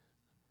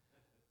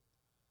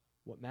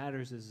 What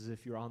matters is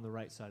if you're on the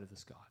right side of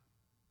this God.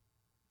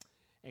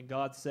 And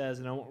God says,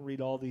 and I won't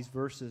read all these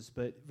verses,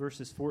 but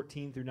verses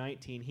 14 through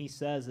 19, he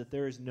says that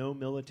there is no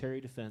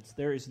military defense.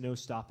 There is no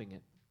stopping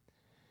it.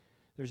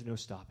 There's no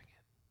stopping it.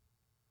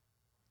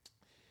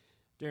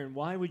 Darren,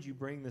 why would you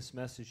bring this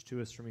message to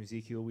us from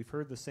Ezekiel? We've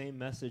heard the same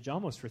message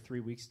almost for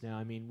 3 weeks now.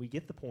 I mean, we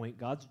get the point.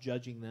 God's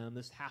judging them.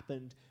 This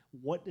happened.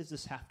 What does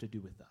this have to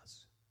do with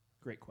us?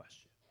 Great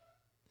question.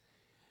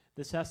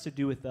 This has to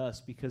do with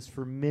us because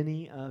for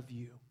many of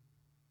you,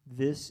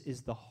 this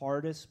is the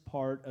hardest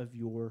part of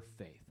your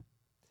faith.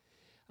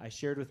 I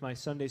shared with my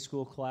Sunday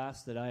school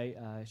class that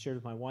I shared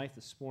with my wife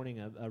this morning,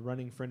 a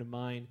running friend of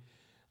mine.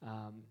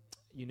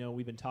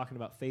 We've been talking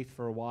about faith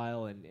for a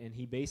while, and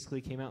he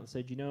basically came out and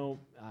said,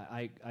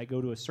 I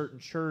go to a certain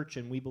church,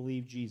 and we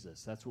believe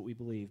Jesus. That's what we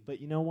believe. But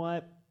you know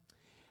what?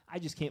 I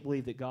just can't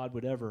believe that God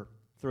would ever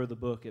throw the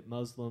book at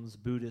Muslims,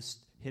 Buddhists,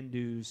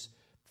 Hindus,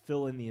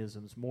 fill in the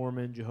isms,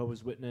 Mormon,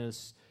 Jehovah's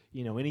Witness,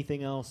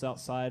 anything else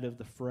outside of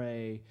the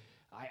fray.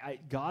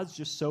 God's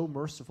just so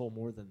merciful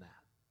more than that.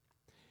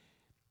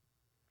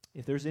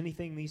 If there's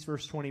anything these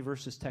first 20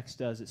 verses text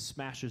does, it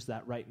smashes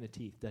that right in the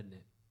teeth, doesn't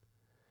it?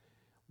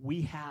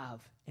 We have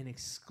an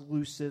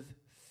exclusive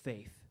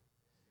faith.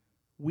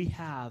 We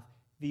have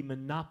the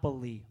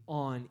monopoly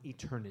on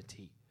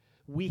eternity.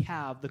 We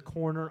have the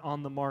corner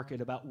on the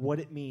market about what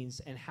it means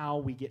and how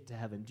we get to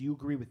heaven. Do you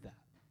agree with that?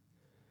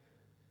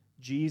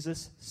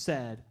 Jesus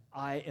said,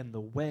 I am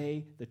the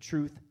way, the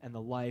truth, and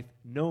the life.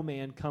 No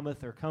man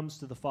cometh or comes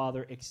to the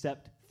Father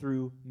except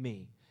through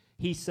me.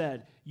 He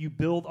said, you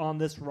build on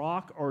this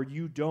rock or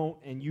you don't,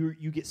 and you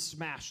get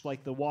smashed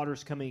like the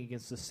water's coming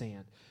against the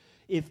sand.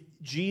 If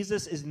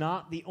Jesus is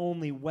not the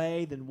only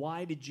way, then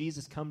why did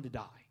Jesus come to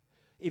die?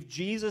 If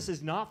Jesus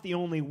is not the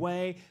only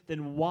way,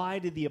 then why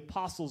did the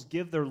apostles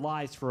give their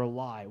lives for a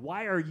lie?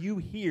 Why are you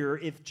here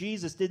if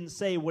Jesus didn't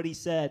say what he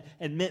said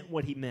and meant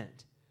what he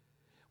meant?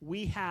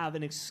 We have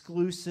an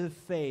exclusive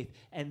faith,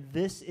 and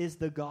this is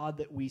the God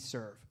that we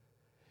serve.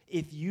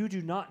 If you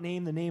do not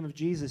name the name of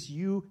Jesus,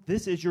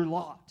 this is your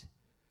lot.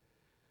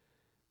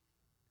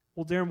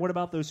 Well, Darren, what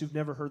about those who've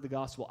never heard the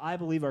gospel? I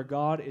believe our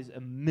God is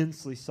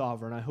immensely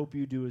sovereign. I hope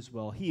you do as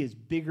well. He is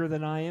bigger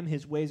than I am.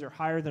 His ways are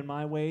higher than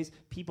my ways.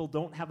 People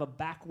don't have a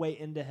back way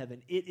into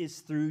heaven. It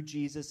is through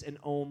Jesus and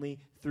only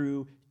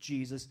through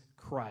Jesus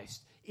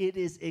Christ. It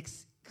is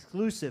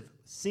exclusive,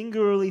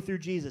 singularly through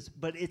Jesus,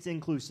 but it's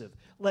inclusive.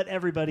 Let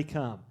everybody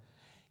come.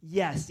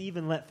 Yes,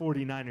 even let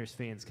 49ers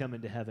fans come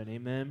into heaven.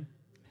 Amen?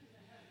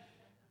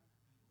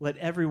 Let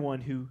everyone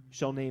who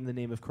shall name the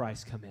name of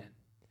Christ come in.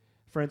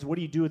 Friends, what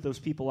do you do with those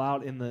people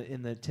out in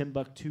the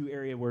Timbuktu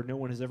area where no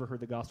one has ever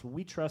heard the gospel?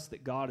 We trust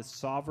that God is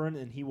sovereign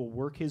and he will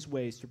work his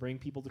ways to bring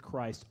people to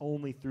Christ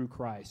only through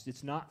Christ.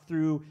 It's not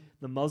through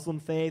the Muslim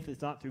faith.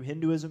 It's not through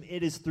Hinduism.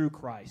 It is through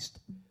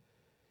Christ.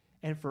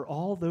 And for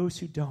all those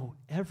who don't,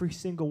 every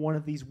single one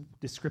of these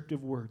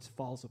descriptive words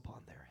falls upon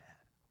their head.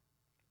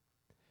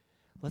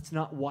 Let's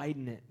not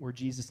widen it where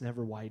Jesus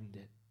never widened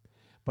it.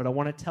 But I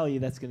want to tell you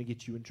that's going to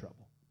get you in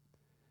trouble.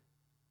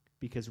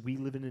 Because we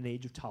live in an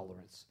age of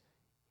tolerance.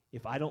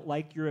 If I don't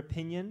like your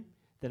opinion,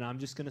 then I'm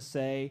just going to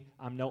say,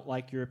 I don't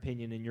like your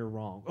opinion and you're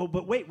wrong. Oh,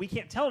 but wait, we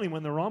can't tell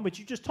anyone they're wrong, but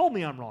you just told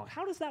me I'm wrong.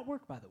 How does that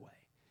work, by the way?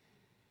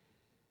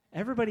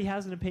 Everybody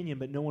has an opinion,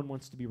 but no one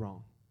wants to be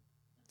wrong.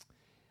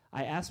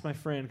 I asked my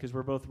friend, because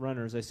we're both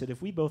runners, I said,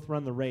 if we both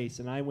run the race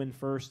and I win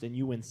first and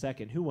you win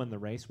second, who won the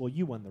race? Well,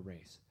 you won the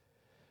race.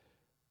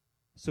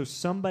 So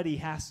somebody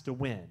has to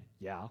win.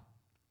 Yeah.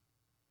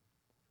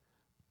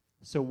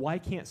 So why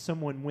can't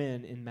someone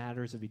win in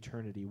matters of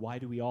eternity? Why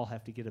do we all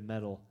have to get a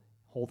medal,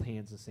 hold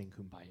hands, and sing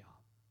Kumbaya?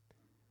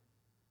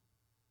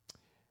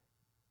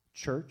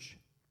 Church,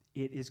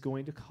 it is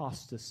going to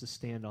cost us to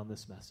stand on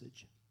this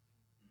message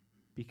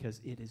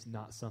because it is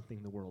not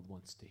something the world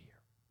wants to hear.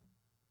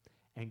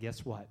 And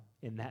guess what?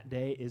 In that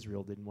day,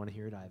 Israel didn't want to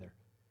hear it either.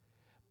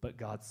 But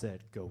God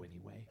said, go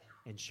anyway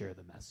and share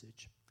the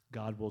message.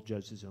 God will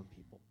judge his own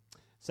people.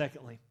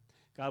 Secondly,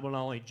 God will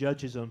not only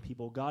judge his own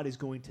people, God is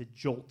going to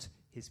jolt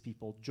his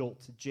people.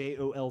 Jolt,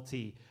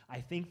 J-O-L-T.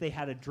 I think they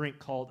had a drink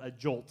called a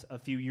Jolt a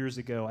few years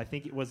ago. I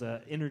think it was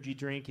an energy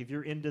drink. If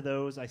you're into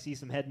those, I see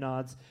some head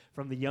nods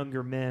from the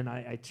younger men.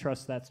 I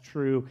trust that's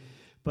true.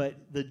 But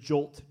the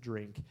Jolt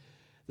drink,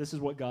 this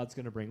is what God's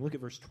going to bring. Look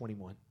at verse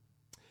 21.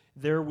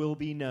 There will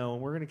be no,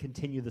 and we're going to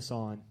continue this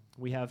on.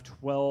 We have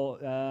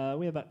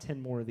about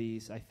 10 more of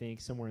these, I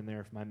think, somewhere in there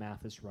if my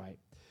math is right.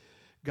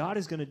 God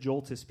is going to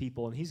jolt his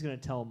people, and he's going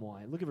to tell them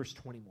why. Look at verse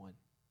 21.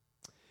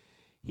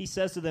 He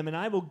says to them, and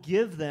I will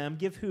give them,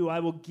 give who? I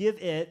will give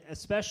it,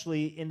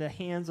 especially in the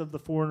hands of the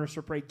foreigners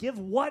for prey. Give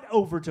what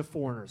over to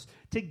foreigners?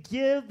 To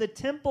give the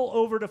temple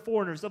over to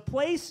foreigners, a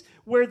place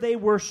where they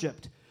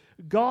worshiped.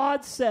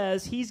 God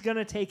says he's going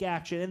to take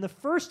action. And the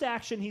first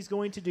action he's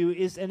going to do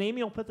is, and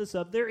Amy will put this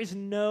up, there is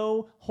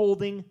no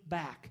holding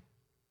back.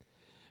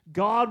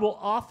 God will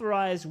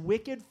authorize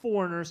wicked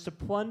foreigners to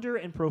plunder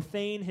and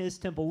profane his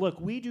temple. Look,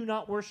 we do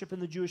not worship in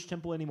the Jewish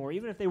temple anymore.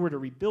 Even if they were to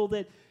rebuild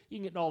it, you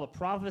can get all the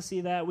prophecy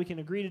of that. We can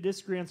agree to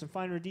disagree on some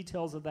finer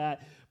details of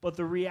that. But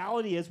the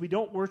reality is we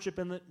don't worship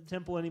in the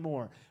temple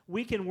anymore.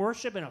 We can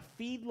worship in a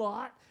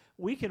feedlot.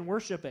 We can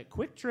worship at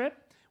Quick Trip.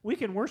 We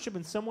can worship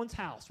in someone's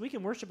house. We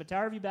can worship at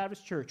Tower View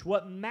Baptist Church.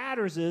 What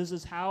matters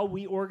is how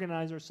we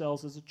organize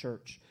ourselves as a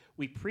church.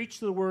 We preach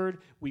the word.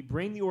 We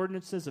bring the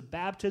ordinances of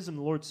baptism,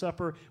 the Lord's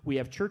Supper. We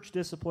have church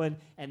discipline,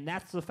 and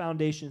that's the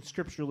foundation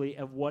scripturally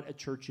of what a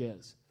church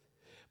is.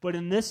 But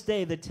in this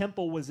day, the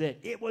temple was it.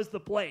 It was the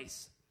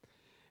place.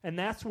 And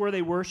that's where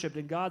they worshiped.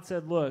 And God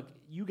said, look,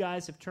 you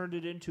guys have turned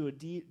it into a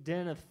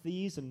den of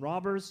thieves and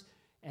robbers,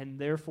 and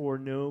therefore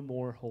no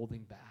more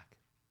holding back.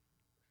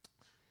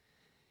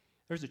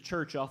 There's a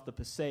church off the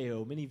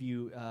Paseo. Many of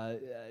you,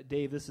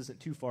 Dave, this isn't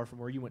too far from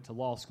where you went to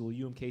law school,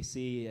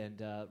 UMKC and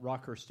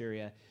Rockhurst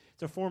area.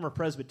 It's a former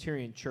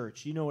Presbyterian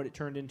church. You know what it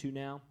turned into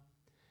now?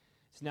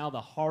 It's now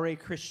the Hare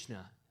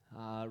Krishna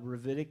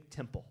Ravidic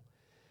Temple.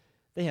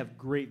 They have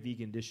great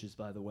vegan dishes,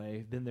 by the way.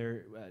 I've been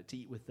there to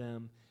eat with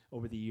them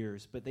over the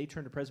years. But they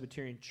turned a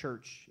Presbyterian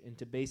church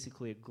into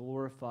basically a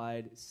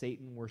glorified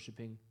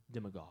Satan-worshiping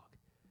demagogue.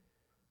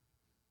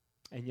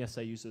 And yes,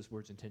 I use those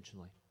words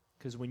intentionally.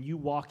 Because when you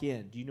walk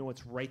in, do you know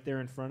what's right there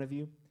in front of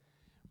you?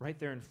 Right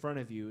there in front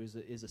of you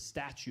is a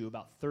statue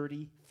about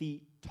 30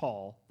 feet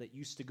tall that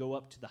used to go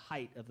up to the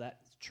height of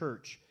that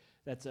church.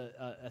 That's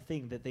a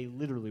thing that they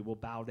literally will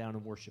bow down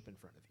and worship in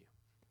front of you.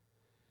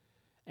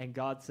 And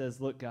God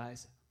says, look,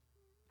 guys,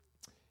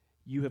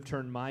 you have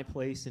turned my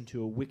place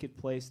into a wicked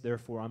place,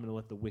 therefore I'm going to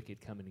let the wicked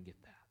come in and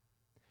get that.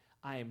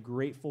 I am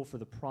grateful for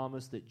the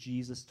promise that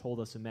Jesus told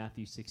us in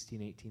Matthew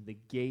 16:18. The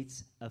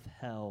gates of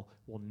hell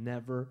will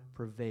never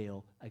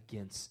prevail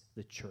against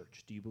the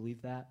church. Do you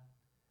believe that?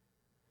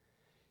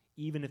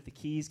 Even if the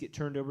keys get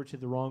turned over to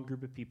the wrong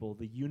group of people,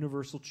 the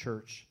universal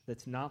church,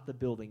 that's not the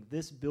building.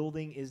 This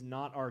building is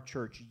not our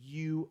church.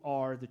 You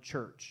are the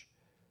church.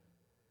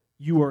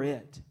 You are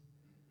it.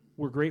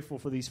 We're grateful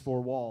for these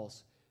four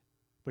walls.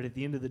 But at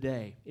the end of the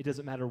day, it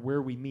doesn't matter where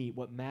we meet.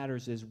 What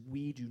matters is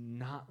we do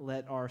not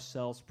let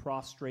ourselves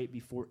prostrate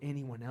before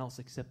anyone else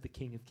except the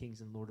King of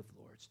Kings and Lord of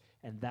Lords.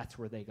 And that's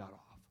where they got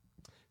off.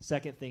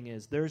 Second thing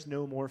is, there's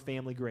no more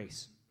family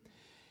grace.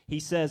 He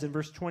says in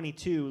verse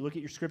 22, look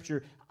at your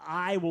scripture,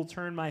 I will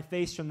turn my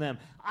face from them.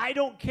 I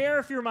don't care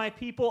if you're my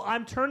people.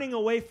 I'm turning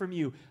away from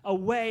you.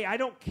 Away. I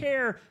don't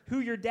care who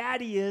your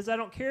daddy is. I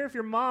don't care if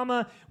your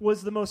mama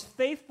was the most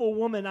faithful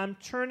woman. I'm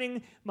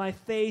turning my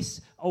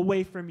face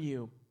away from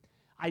you.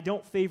 I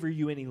don't favor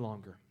you any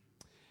longer.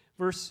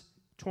 Verse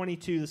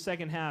 22, the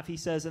second half, he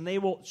says, and they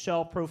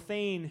shall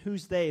profane,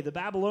 who's they? The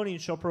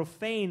Babylonians shall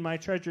profane my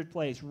treasured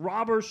place.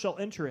 Robbers shall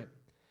enter it.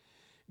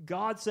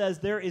 God says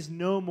there is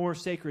no more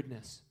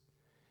sacredness.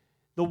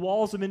 The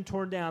walls have been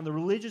torn down. The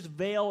religious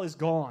veil is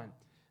gone.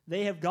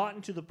 They have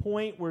gotten to the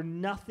point where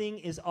nothing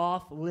is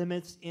off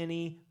limits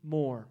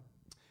anymore.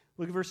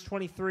 Look at verse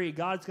 23.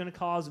 God's going to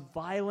cause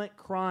violent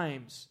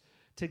crimes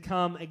to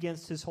come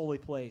against his holy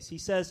place. He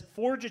says,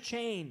 forge a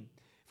chain.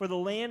 For the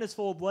land is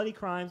full of bloody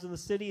crimes, and the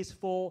city is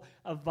full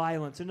of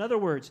violence. In other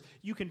words,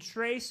 you can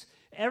trace,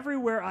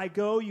 everywhere I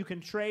go, you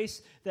can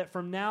trace that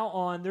from now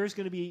on, there's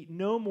going to be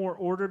no more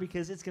order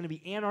because it's going to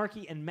be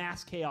anarchy and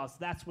mass chaos.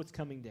 That's what's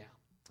coming down.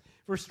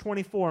 Verse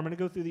 24, I'm going to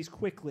go through these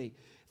quickly,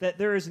 that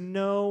there is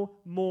no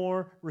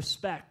more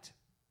respect.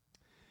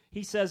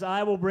 He says,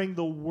 I will bring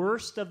the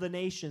worst of the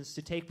nations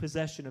to take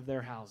possession of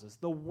their houses.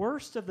 The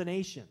worst of the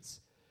nations.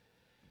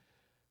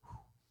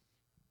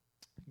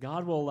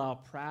 God will allow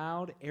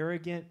proud,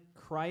 arrogant,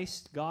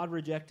 Christ,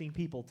 God-rejecting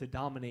people to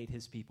dominate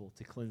his people,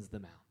 to cleanse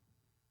them out.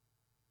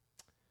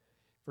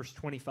 Verse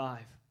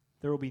 25,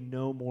 there will be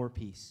no more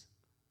peace.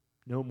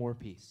 No more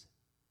peace.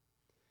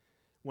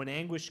 When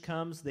anguish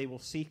comes, they will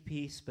seek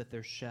peace, but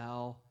there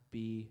shall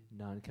be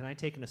none. Can I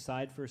take an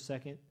aside for a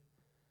second?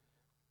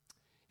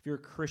 If you're a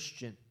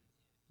Christian,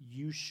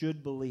 you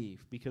should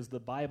believe, because the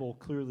Bible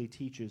clearly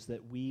teaches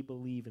that we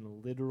believe in a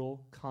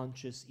literal,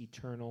 conscious,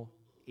 eternal,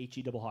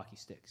 H-E double hockey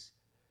sticks.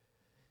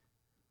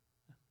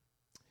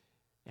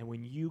 And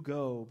when you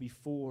go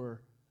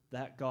before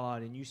that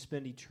God and you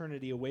spend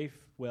eternity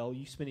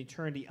you spend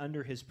eternity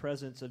under his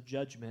presence of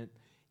judgment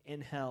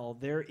in hell,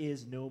 there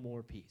is no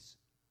more peace.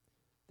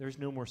 There's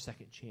no more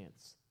second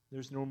chance.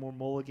 There's no more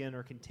mulligan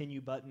or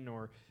continue button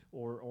or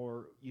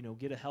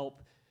get a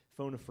help,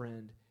 phone a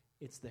friend.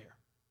 It's there.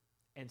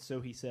 And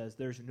so he says,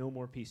 there's no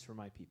more peace for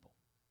my people.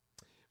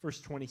 Verse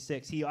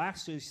 26, he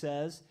actually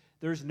says,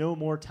 there's no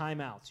more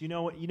timeouts.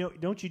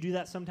 Don't you do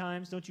that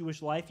sometimes? Don't you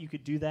wish life you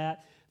could do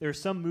that? There are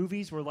some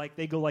movies where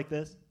they go like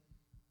this.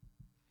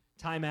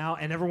 Time out,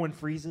 and everyone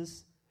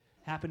freezes.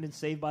 Happened in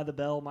Saved by the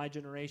Bell, My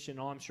Generation,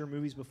 I'm sure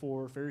movies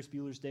before, Ferris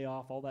Bueller's Day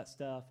Off, all that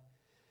stuff.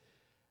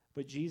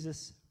 But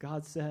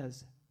God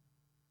says,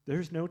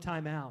 there's no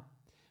time out.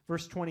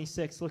 Verse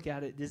 26, look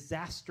at it.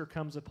 Disaster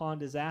comes upon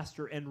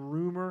disaster, and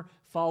rumor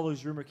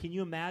follows rumor. Can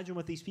you imagine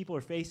what these people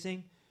are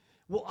facing?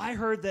 Well, I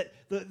heard that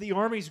the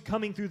army's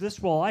coming through this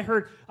wall. I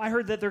heard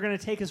that they're going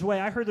to take us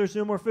away. I heard there's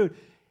no more food.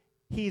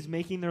 He's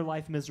making their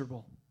life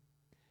miserable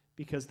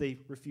because they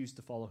refuse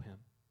to follow him.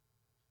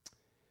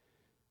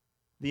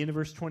 The end of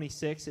verse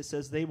 26, it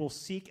says, they will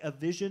seek a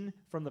vision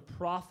from the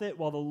prophet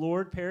while the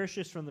Lord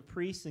perishes from the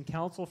priests and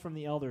counsel from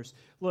the elders.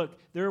 Look,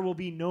 there will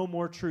be no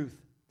more truth.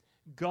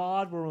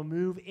 God will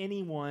remove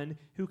anyone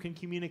who can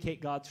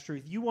communicate God's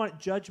truth. You want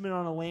judgment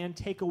on a land,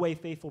 take away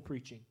faithful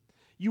preaching.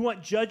 You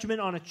want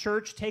judgment on a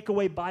church, take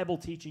away Bible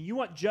teaching. You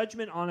want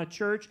judgment on a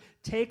church,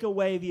 take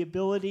away the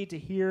ability to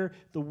hear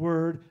the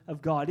word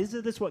of God.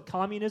 Isn't this what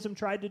communism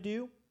tried to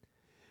do?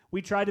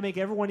 We tried to make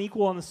everyone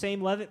equal on the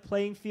same level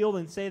playing field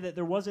and say that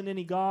there wasn't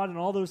any God and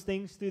all those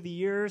things through the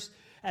years.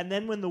 And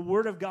then when the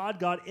Word of God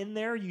got in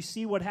there, you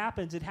see what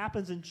happens. It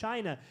happens in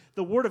China.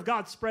 The Word of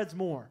God spreads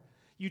more.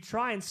 You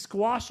try and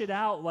squash it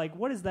out like,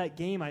 what is that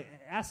game? I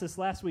asked this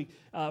last week.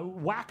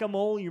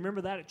 Whack-a-mole. You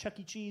remember that at Chuck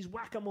E. Cheese?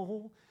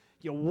 Whack-a-mole.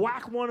 You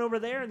whack one over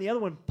there and the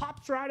other one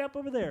pops right up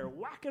over there.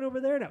 Whack it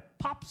over there and it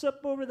pops up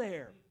over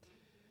there.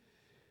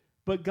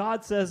 But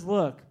God says,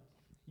 look,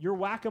 your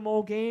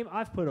whack-a-mole game,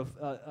 I've put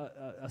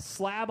a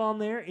slab on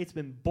there. It's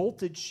been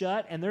bolted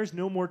shut, and there's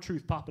no more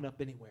truth popping up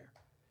anywhere.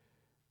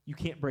 You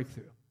can't break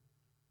through.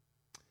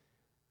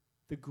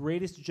 The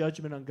greatest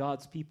judgment on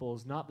God's people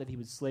is not that he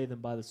would slay them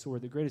by the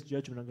sword. The greatest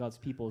judgment on God's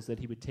people is that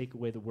he would take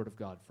away the word of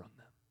God from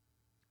them.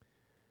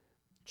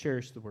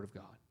 Cherish the word of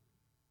God.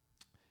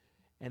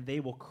 And they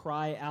will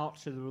cry out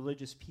to the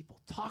religious people,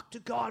 talk to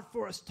God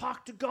for us,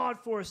 talk to God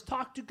for us,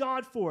 talk to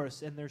God for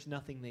us. And there's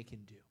nothing they can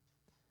do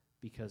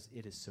because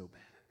it is so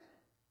bad.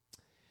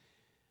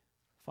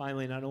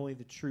 Finally, not only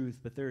the truth,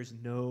 but there is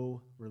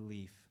no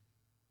relief.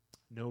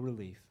 No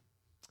relief.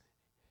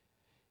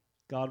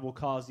 God will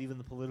cause even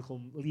the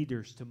political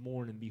leaders to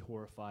mourn and be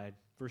horrified.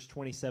 Verse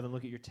 27,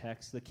 look at your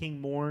text. The king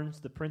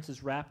mourns, the prince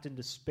is wrapped in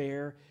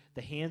despair,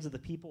 the hands of the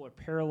people are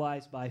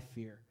paralyzed by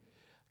fear.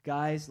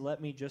 Guys, let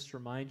me just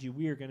remind you,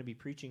 we are going to be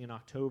preaching in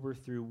October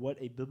through what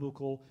a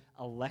biblical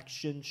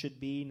election should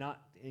be, not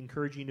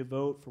encouraging you to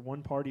vote for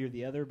one party or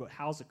the other, but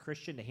how's a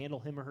Christian to handle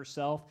him or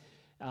herself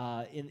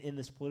in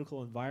this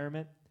political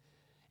environment.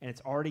 And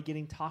it's already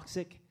getting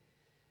toxic.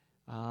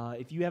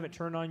 If you haven't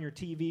turned on your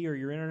TV or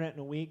your internet in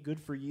a week,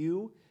 good for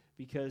you,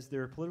 because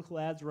there are political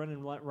ads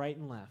running right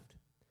and left.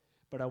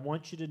 But I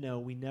want you to know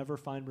we never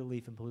find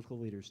relief in political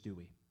leaders, do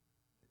we?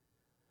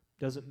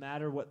 Doesn't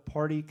matter what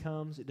party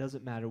comes. It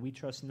doesn't matter. We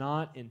trust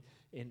not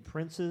in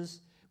princes.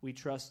 We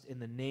trust in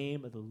the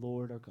name of the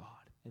Lord our God.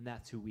 And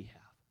that's who we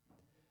have.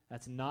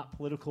 That's not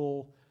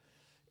political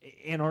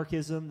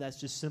anarchism.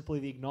 That's just simply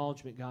the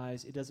acknowledgement,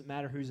 guys. It doesn't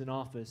matter who's in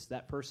office.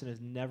 That person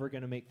is never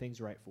going to make things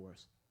right for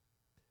us.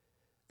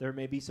 There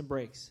may be some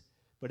breaks,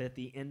 but at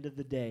the end of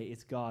the day,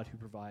 it's God who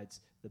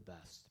provides the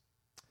best.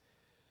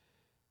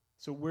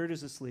 So where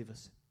does this leave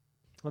us?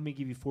 Let me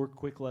give you 4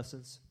 quick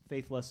lessons,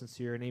 faith lessons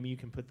here, and Amy, you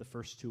can put the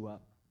first 2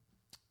 up.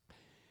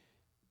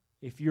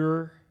 If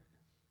you're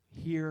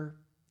here,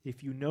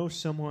 if you know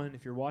someone,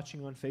 if you're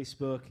watching on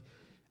Facebook,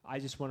 I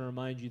just want to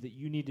remind you that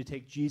you need to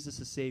take Jesus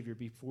as Savior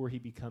before he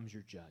becomes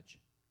your judge.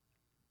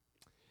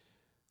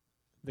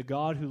 The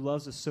God who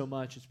loves us so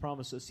much has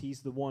promised us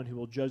he's the one who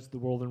will judge the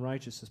world in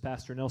righteousness.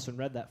 Pastor Nelson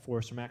read that for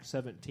us from Acts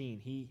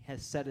 17. He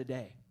has set a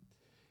day.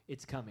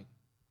 It's coming.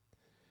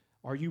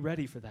 Are you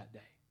ready for that day?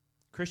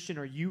 Christian,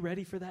 are you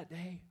ready for that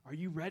day? Are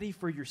you ready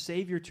for your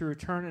Savior to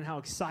return and how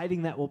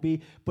exciting that will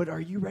be? But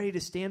are you ready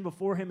to stand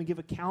before him and give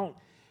account,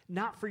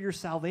 not for your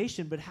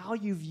salvation, but how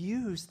you've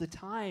used the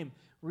time,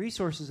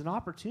 resources, and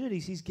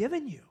opportunities he's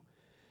given you?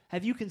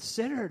 Have you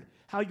considered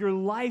how your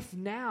life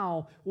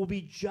now will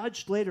be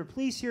judged later?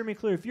 Please hear me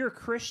clear. If you're a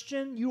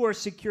Christian, you are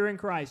secure in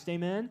Christ.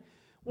 Amen?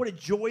 What a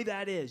joy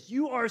that is.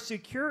 You are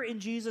secure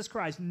in Jesus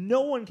Christ.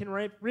 No one can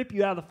rip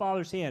you out of the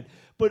Father's hand.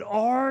 But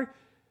are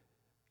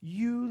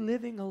you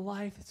living a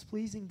life that's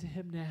pleasing to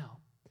him now?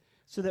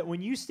 So that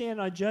when you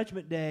stand on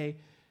Judgment Day,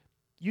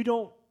 you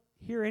don't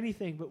hear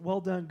anything but, well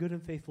done, good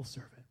and faithful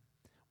servant.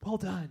 Well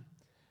done.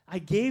 I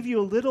gave you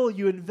a little,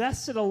 you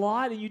invested a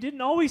lot, and you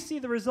didn't always see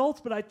the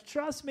results, but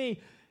trust me,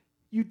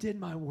 you did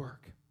my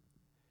work.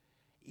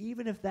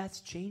 Even if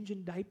that's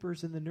changing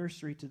diapers in the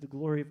nursery to the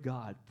glory of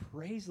God,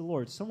 praise the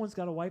Lord. Someone's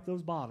got to wipe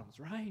those bottoms,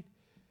 right?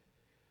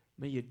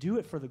 May you do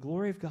it for the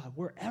glory of God.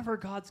 Wherever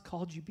God's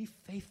called you, be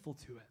faithful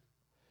to it.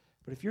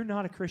 But if you're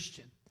not a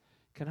Christian,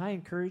 can I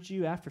encourage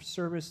you after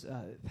service,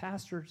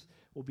 pastors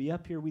will be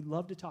up here. We'd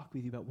love to talk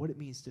with you about what it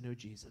means to know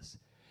Jesus.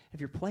 If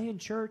you're playing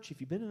church,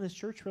 if you've been in this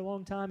church for a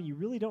long time, you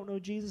really don't know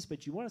Jesus,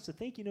 but you want us to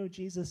think you know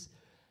Jesus,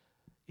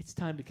 it's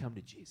time to come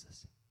to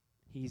Jesus.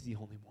 He's the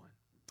only one.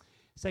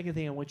 Second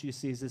thing I want you to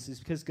see is this, is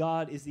because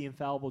God is the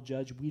infallible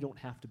judge, we don't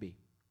have to be.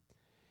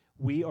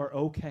 We are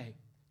okay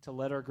to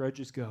let our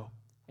grudges go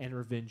and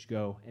revenge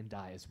go and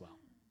die as well.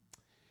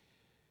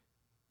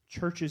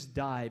 Churches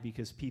die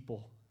because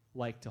people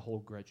like to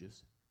hold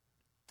grudges.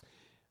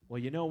 Well,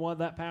 you know what?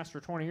 That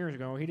pastor 20 years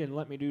ago, he didn't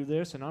let me do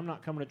this, and I'm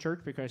not coming to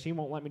church because he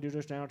won't let me do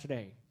this now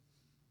today.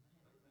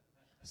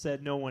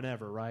 Said no one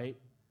ever, right?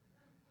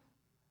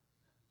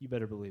 You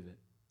better believe it.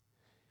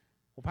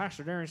 Well,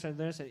 Pastor Darren said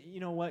this, and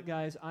you know what,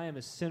 guys? I am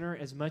a sinner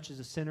as much as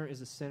a sinner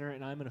is a sinner,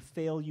 and I'm going to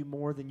fail you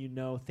more than you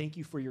know. Thank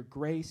you for your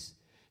grace.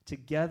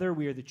 Together,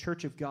 we are the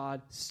church of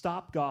God.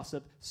 Stop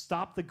gossip.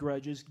 Stop the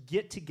grudges.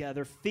 Get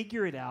together.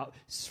 Figure it out.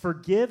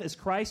 Forgive as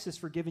Christ has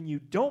forgiven you.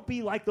 Don't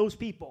be like those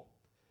people.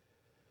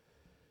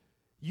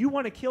 You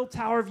want to kill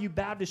Tower View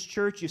Baptist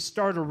Church, you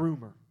start a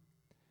rumor.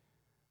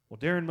 Well,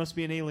 Darren must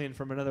be an alien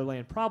from another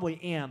land. Probably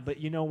am, but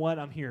you know what?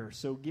 I'm here,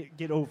 so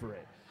get over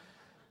it.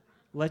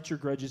 Let your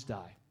grudges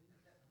die.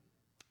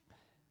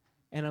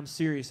 And I'm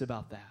serious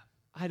about that.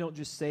 I don't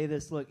just say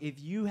this. Look, if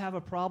you have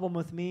a problem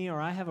with me or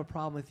I have a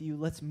problem with you,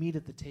 let's meet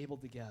at the table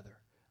together.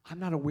 I'm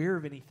not aware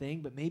of anything,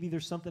 but maybe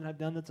there's something I've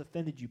done that's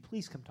offended you.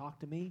 Please come talk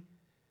to me.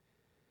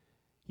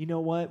 You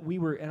know what?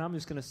 And I'm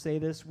just going to say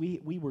this,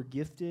 we were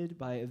gifted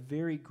by a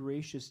very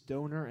gracious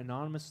donor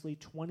anonymously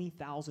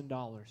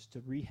 $20,000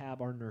 to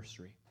rehab our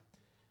nursery.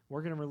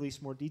 We're going to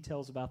release more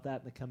details about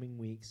that in the coming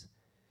weeks.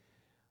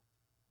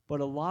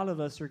 But a lot of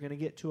us are going to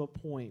get to a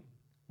point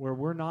where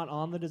we're not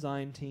on the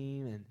design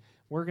team and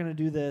we're going to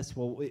do this.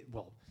 Well,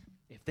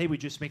 if they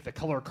would just make the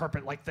color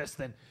carpet like this,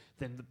 then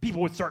the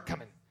people would start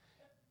coming.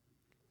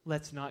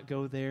 Let's not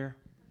go there.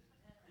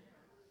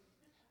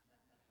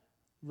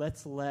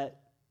 Let's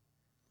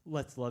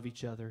love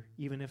each other,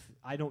 even if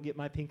I don't get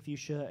my pink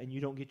fuchsia and you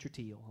don't get your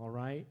teal, all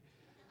right?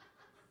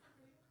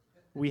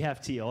 We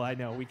have teal, I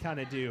know, we kind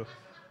of do,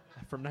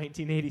 from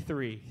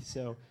 1983.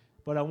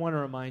 But I want to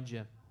remind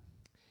you,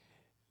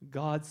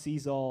 God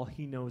sees all,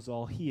 He knows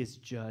all, He is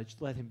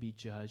judged. Let Him be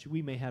judged.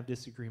 We may have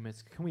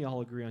disagreements. Can we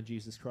all agree on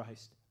Jesus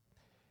Christ?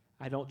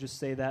 I don't just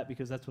say that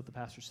because that's what the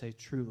pastors say,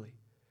 truly.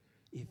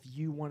 If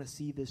you want to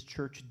see this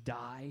church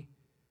die,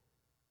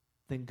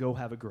 then go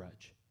have a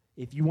grudge.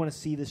 If you want to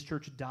see this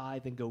church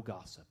die, then go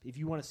gossip. If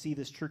you want to see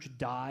this church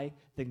die,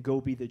 then go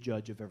be the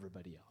judge of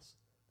everybody else.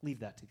 Leave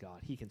that to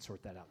God. He can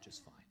sort that out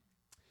just fine.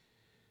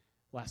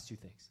 Last two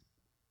things.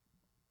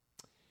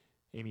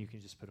 Amy, you can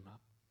just put them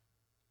up.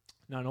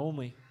 Not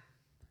only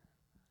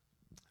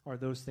are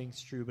those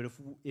things true, but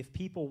if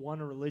people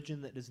want a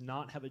religion that does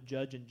not have a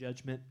judge and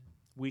judgment,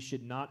 we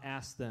should not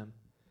ask them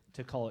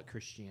to call it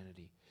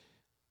Christianity.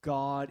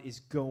 God is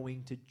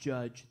going to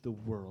judge the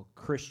world.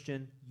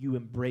 Christian, you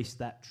embrace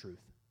that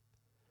truth.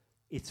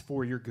 It's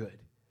for your good.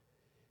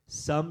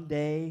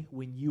 Someday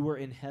when you are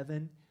in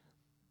heaven,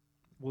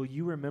 will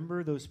you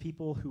remember those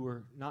people who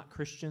are not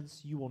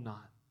Christians? You will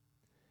not.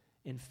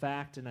 In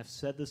fact, and I've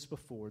said this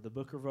before, the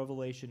book of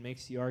Revelation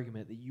makes the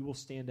argument that you will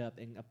stand up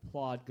and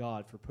applaud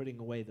God for putting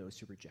away those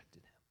who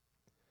rejected Him.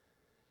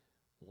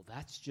 Well,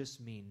 that's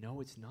just me.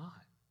 No, it's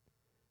not.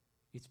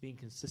 It's being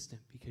consistent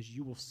because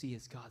you will see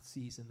as God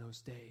sees in those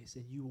days,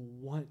 and you will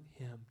want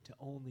Him to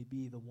only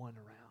be the one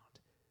around.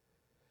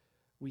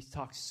 We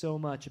talk so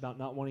much about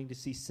not wanting to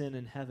see sin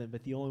in heaven,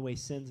 but the only way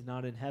sin's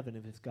not in heaven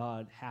is if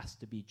God has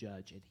to be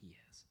judge, and He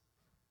is.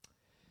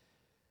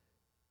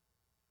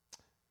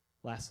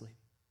 Lastly,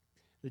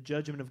 the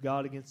judgment of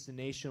God against a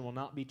nation will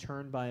not be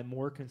turned by a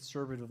more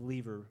conservative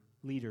leader,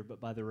 but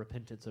by the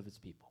repentance of its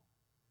people.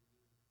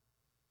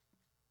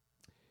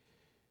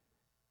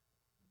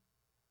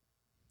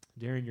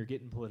 Darren, you're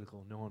getting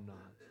political. No, I'm not.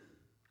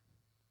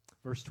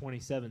 Verse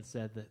 27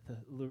 said that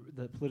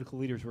the political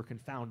leaders were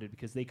confounded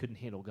because they couldn't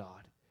handle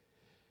God.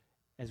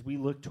 As we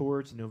look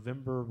towards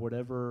November,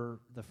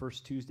 whatever the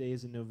first Tuesday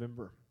is in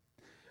November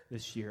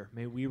this year,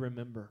 may we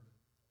remember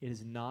it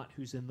is not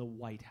who's in the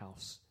White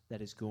House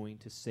that is going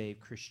to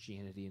save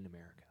Christianity in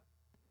America.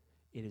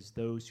 It is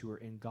those who are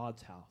in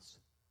God's house,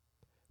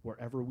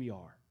 wherever we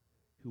are,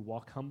 who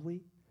walk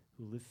humbly,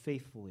 who live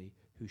faithfully,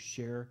 who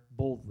share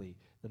boldly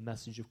the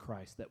message of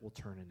Christ that will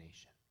turn a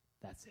nation.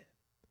 That's it.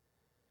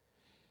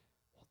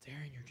 Well,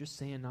 Darren, you're just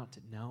saying not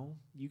to know.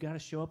 You got to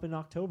show up in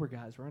October,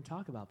 guys. We're going to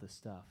talk about this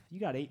stuff. You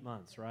got 8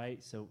 months,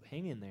 right? So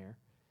hang in there.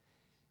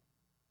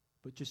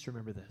 But just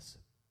remember this.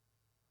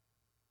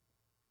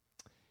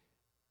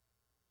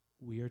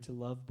 We are to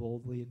love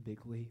boldly and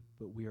bigly,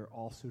 but we are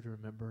also to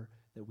remember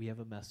that we have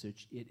a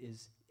message. It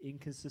is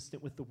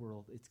inconsistent with the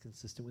world. It's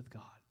consistent with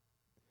God.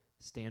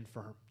 Stand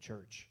firm,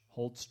 church.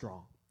 Hold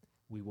strong.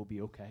 We will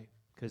be okay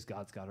because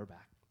God's got our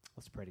back. Let's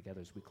Let's pray together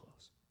as we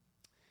close.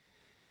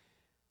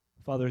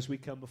 Father, as we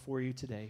come before you today,